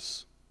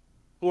brothers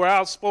who are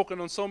outspoken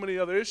on so many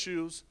other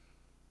issues,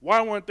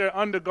 why weren't their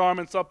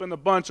undergarments up in a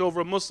bunch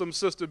over a Muslim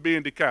sister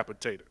being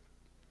decapitated?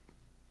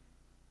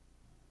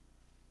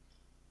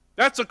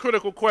 That's a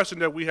critical question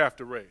that we have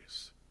to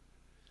raise.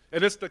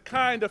 And it's the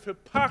kind of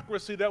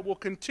hypocrisy that will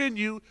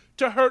continue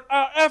to hurt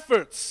our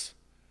efforts.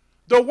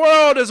 The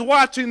world is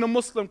watching the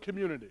Muslim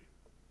community.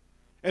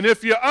 And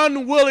if you're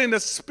unwilling to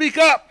speak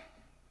up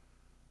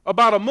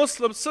about a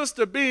Muslim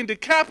sister being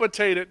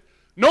decapitated,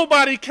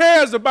 nobody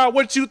cares about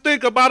what you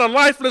think about a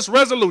lifeless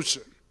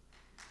resolution.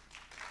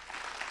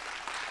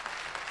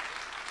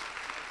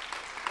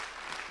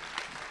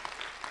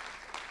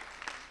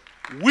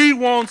 We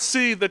won't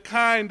see the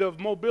kind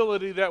of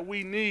mobility that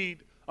we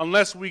need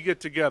unless we get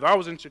together. I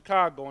was in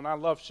Chicago, and I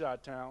love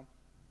Chi-Town,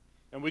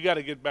 and we got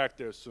to get back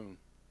there soon.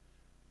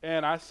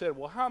 And I said,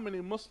 well, how many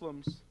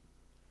Muslims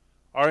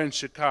are in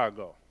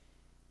Chicago?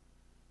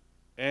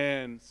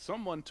 And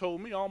someone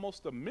told me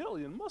almost 1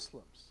 million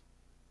Muslims.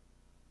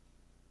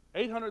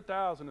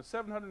 800,000 to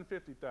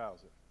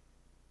 750,000.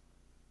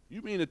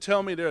 You mean to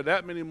tell me there are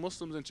that many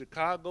Muslims in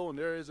Chicago and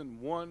there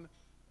isn't one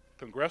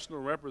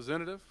congressional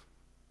representative?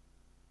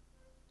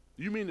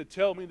 You mean to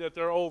tell me that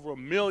there are over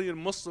 1 million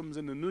Muslims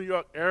in the New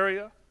York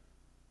area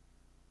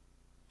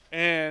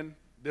and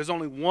there's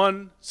only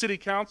one city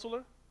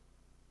councilor?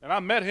 And I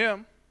met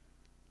him.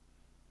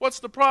 What's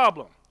the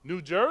problem?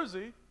 New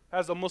Jersey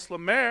has a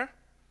Muslim mayor.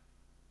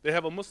 They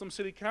have a Muslim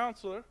city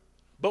councilor,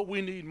 but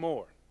we need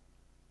more.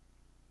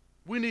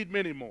 We need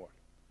many more.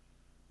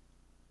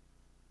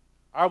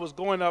 I was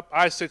going up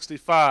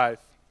I-65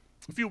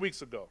 a few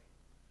weeks ago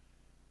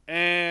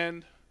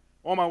and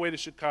on my way to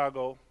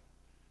Chicago,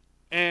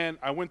 and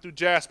I went through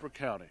Jasper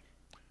County.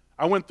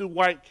 I went through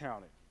White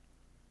County.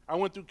 I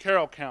went through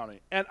Carroll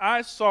County, and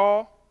I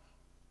saw a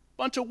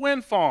bunch of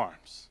wind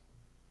farms,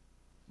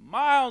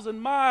 miles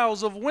and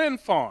miles of wind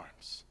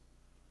farms.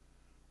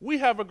 We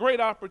have a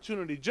great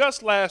opportunity.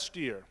 Just last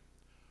year,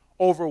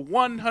 over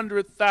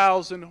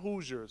 100,000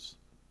 Hoosiers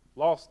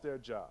lost their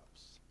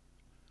jobs.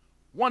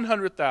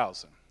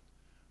 100,000.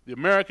 The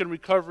American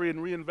Recovery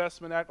and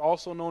Reinvestment Act,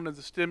 also known as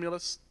the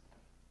stimulus,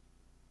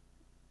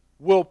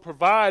 will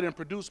provide and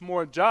produce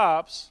more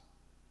jobs.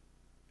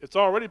 It's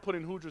already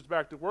putting Hoosiers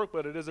back to work,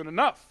 but it isn't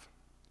enough.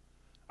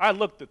 I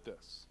looked at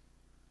this.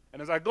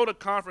 And as I go to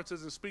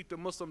conferences and speak to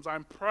Muslims,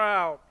 I'm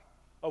proud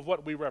of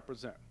what we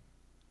represent.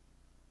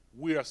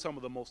 We are some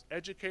of the most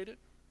educated,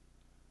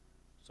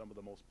 some of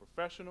the most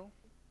professional,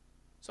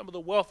 some of the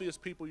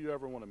wealthiest people you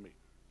ever want to meet.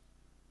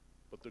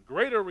 But the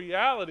greater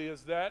reality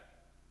is that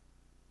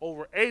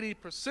over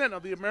 80%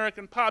 of the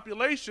American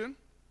population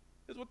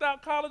is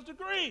without college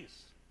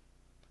degrees.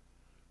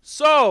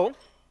 So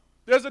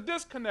there's a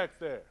disconnect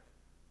there.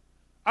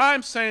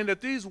 I'm saying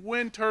that these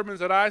wind turbines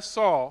that I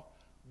saw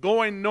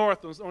going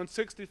north on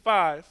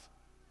 65,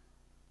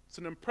 it's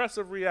an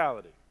impressive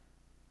reality.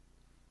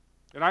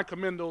 And I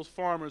commend those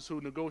farmers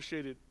who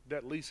negotiated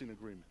that leasing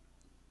agreement.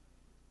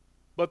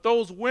 But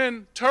those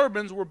wind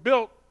turbines were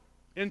built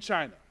in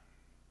China.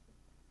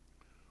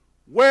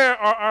 Where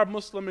are our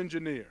Muslim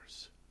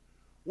engineers?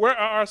 Where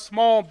are our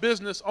small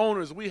business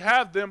owners? We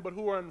have them, but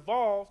who are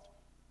involved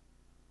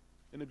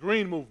in the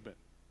green movement,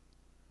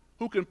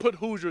 who can put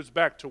Hoosiers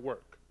back to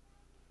work.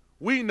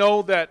 We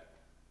know that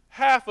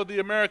half of the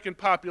American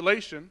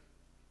population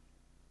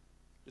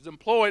is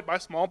employed by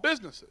small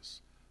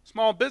businesses.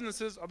 Small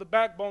businesses are the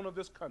backbone of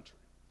this country.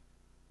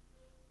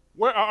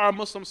 Where are our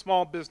Muslim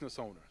small business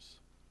owners?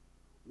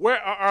 Where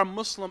are our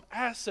Muslim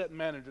asset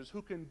managers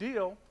who can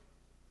deal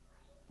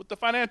with the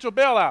financial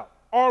bailout?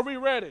 Are we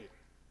ready?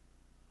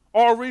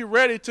 Are we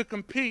ready to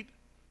compete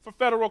for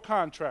federal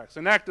contracts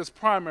and act as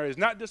primaries,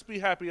 not just be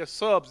happy as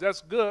subs,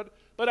 that's good,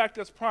 but act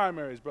as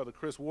primaries, Brother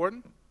Chris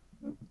Warden?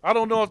 I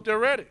don't know if they're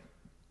ready.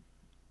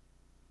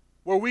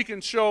 Where we can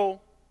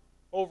show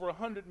over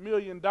 $100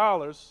 million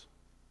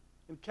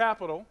in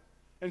capital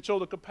and show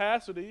the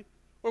capacity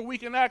where we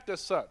can act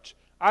as such.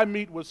 I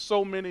meet with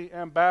so many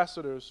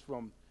ambassadors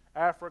from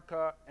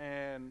Africa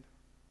and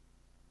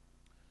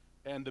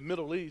the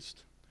Middle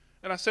East,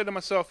 and I say to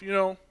myself, you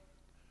know,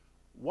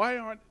 why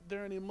aren't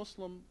there any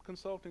Muslim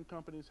consulting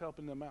companies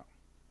helping them out?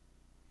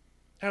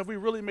 Have we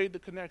really made the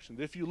connection?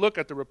 If you look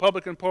at the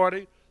Republican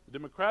Party, the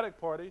Democratic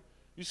Party,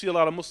 you see a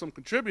lot of Muslim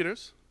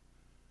contributors,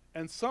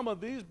 and some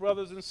of these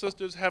brothers and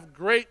sisters have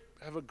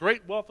a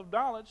great wealth of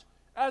knowledge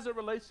as it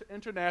relates to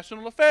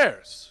international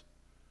affairs.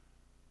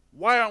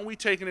 Why aren't we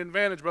taking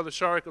advantage, Brother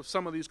Sharik, of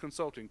some of these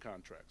consulting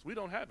contracts? We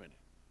don't have any.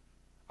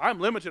 I'm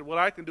limited what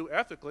I can do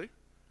ethically,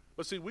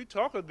 but see, we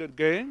talk a good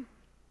game.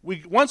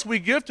 Once we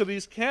give to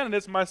these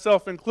candidates,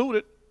 myself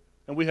included,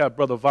 and we have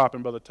Brother Vop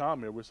and Brother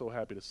Tom here, we're so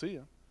happy to see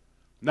them.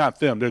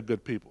 Not them, they're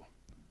good people.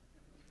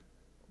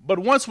 But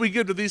once we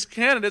give to these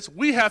candidates,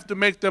 we have to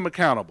make them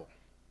accountable.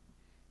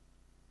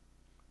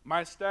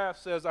 My staff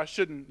says I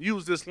shouldn't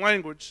use this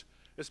language,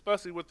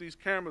 especially with these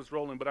cameras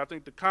rolling, but I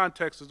think the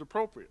context is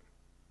appropriate.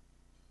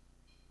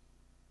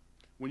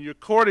 When you're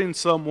courting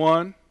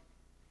someone,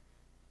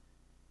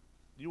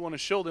 you want to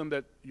show them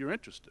that you're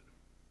interested.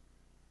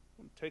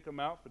 You want to take them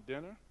out for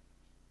dinner.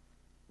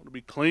 You want to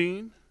be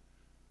clean.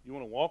 You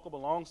want to walk them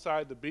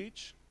alongside the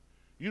beach.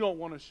 You don't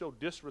want to show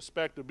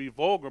disrespect or be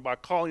vulgar by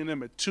calling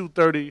them at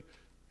 2:30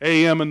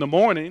 a.m. in the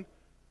morning,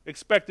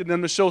 expecting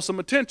them to show some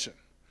attention.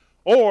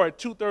 Or at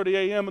 2:30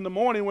 a.m. in the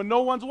morning when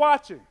no one's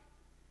watching.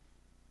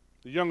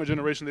 The younger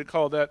generation, they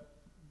call that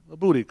a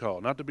booty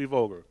call, not to be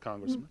vulgar,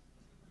 Congressman.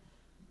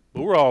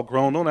 But we're all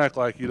grown. Don't act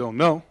like you don't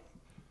know.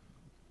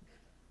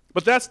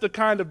 But that's the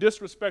kind of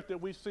disrespect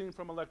that we've seen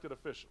from elected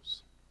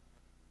officials.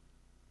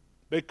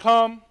 They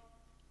come,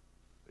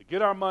 they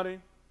get our money,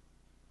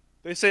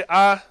 they say,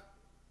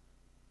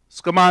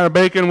 Skamaya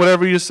Bacon,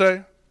 whatever you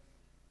say,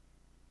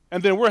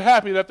 and then we're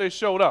happy that they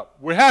showed up.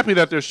 We're happy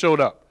that they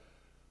showed up.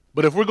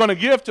 But if we're going to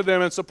give to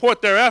them and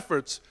support their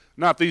efforts,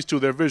 not these two,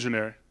 they're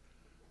visionary,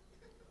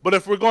 but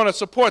if we're going to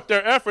support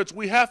their efforts,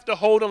 we have to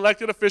hold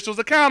elected officials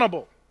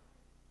accountable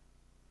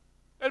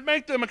and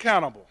make them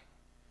accountable.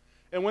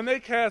 And when they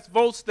cast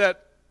votes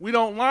that we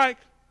don't like,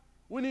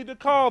 we need to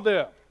call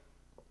them.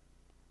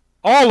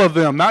 All of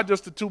them, not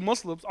just the two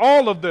Muslims,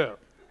 all of them.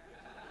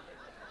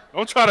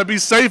 Don't try to be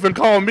safe and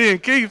call me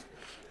and Keith.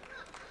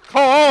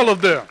 Call all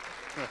of them.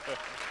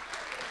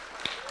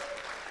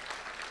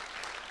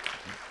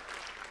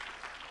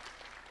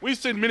 We've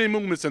seen many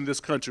movements in this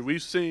country.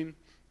 We've seen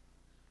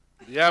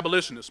the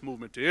abolitionist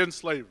movement to end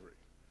slavery.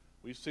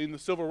 We've seen the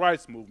civil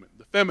rights movement,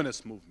 the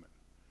feminist movement.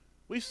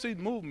 We've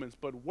seen movements,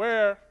 but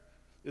where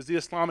is the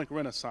Islamic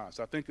Renaissance?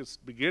 I think it's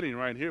beginning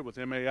right here with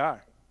MAI.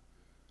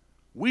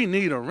 We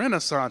need a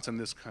renaissance in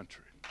this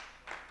country.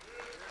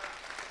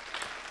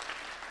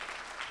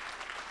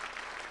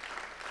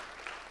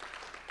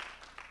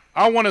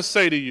 I want to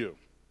say to you,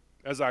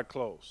 as I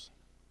close,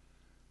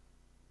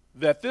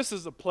 that this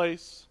is a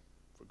place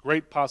for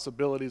great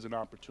possibilities and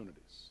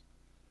opportunities.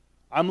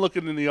 I'm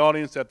looking in the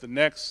audience at the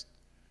next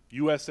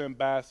U.S.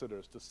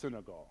 ambassadors to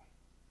Senegal,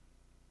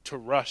 to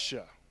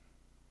Russia,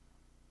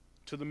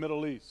 to the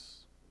Middle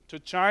East, to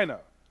China,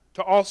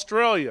 to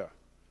Australia,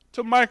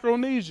 to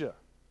Micronesia.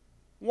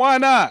 Why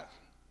not?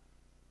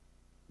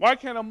 Why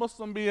can't a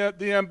Muslim be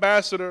the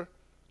ambassador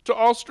to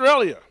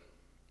Australia?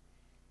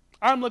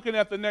 I'm looking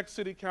at the next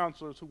city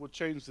councilors who will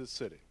change this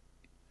city.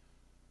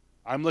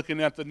 I'm looking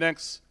at the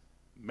next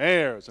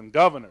mayors and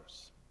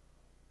governors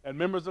and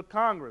members of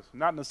Congress,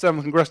 not in the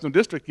 7th Congressional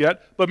District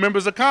yet, but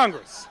members of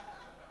Congress.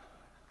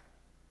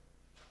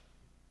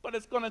 But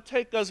it's going to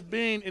take us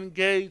being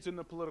engaged in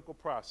the political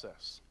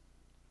process.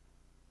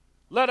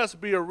 Let us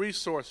be a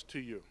resource to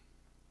you.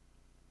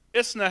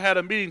 ISNA had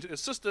a meeting.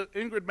 Is Sister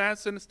Ingrid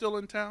Madsen still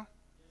in town?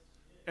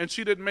 And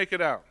she didn't make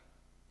it out.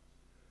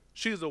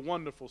 She's a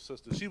wonderful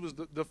sister. She was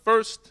the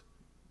first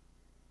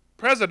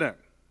president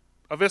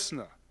of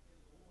ISNA.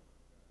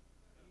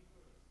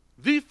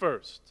 The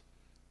first.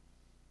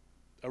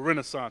 A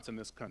renaissance in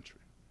this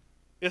country.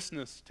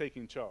 ISNA's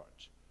taking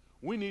charge.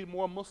 We need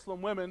more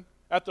Muslim women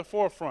at the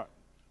forefront.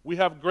 We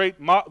have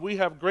great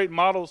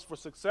models for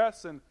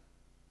success in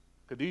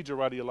Khadija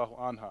radiallahu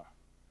anha,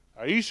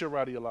 Aisha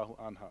radiallahu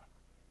anha.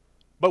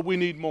 But we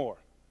need more.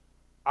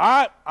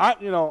 I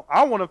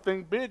want to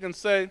think big and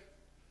say,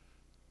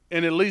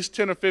 in at least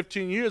 10 or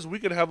 15 years, we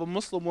could have a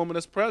Muslim woman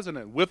as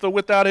president, with or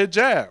without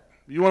hijab.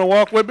 You want to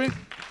walk with me?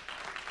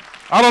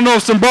 I don't know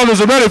if some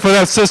brothers are ready for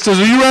that, sisters.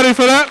 Are you ready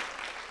for that?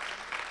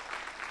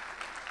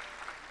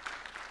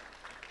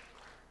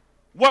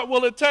 What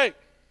will it take?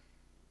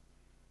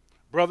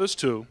 Brothers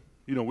too.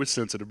 You know, we're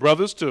sensitive.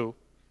 Brothers too.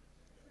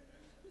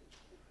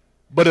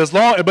 But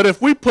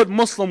if we put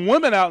Muslim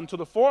women out into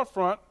the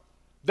forefront,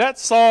 that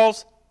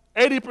solves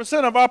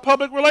 80% of our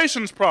public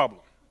relations problem.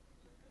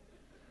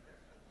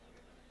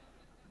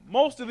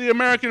 Most of the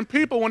American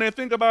people, when they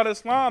think about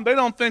Islam, they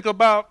don't think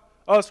about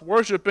us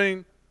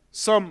worshiping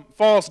some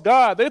false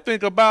god. They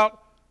think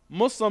about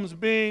Muslims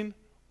being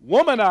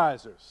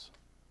womanizers,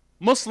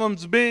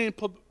 Muslims being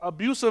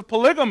abusive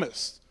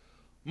polygamists,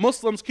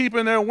 Muslims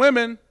keeping their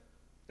women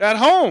at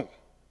home.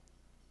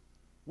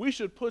 We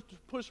should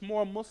push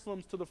more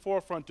Muslims to the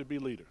forefront to be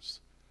leaders.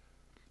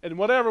 And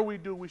whatever we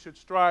do, we should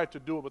strive to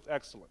do it with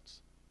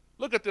excellence.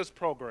 Look at this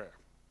program.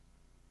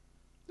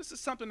 This is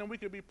something that we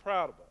could be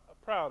proud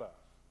of.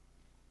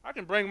 I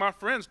can bring my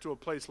friends to a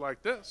place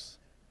like this.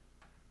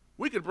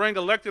 We could bring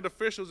elected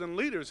officials and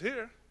leaders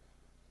here.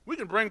 We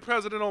can bring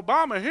President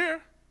Obama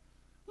here.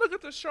 Look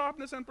at the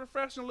sharpness and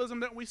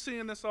professionalism that we see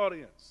in this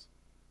audience.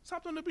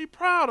 Something to be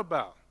proud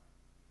about.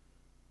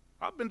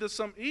 I've been to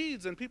some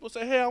Eids and people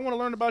say, hey, I want to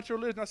learn about your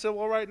religion. I said,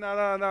 well, right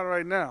now, not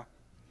right now.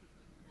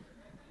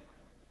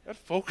 That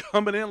folk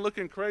coming in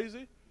looking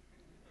crazy.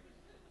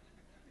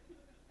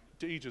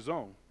 To each his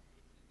own.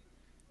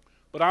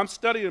 But I'm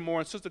studying more,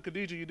 and Sister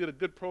Khadija, you did a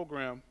good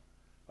program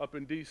up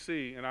in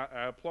D.C., and I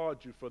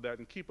applaud you for that,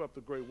 and keep up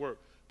the great work.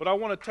 But I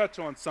want to touch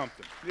on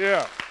something.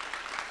 Yeah.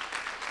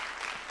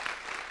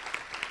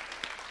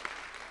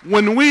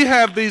 When we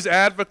have these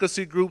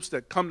advocacy groups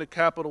that come to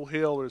Capitol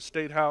Hill or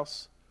State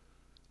House,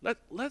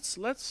 let's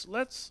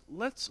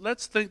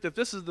think that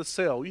this is the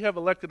sale. You have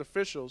elected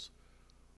officials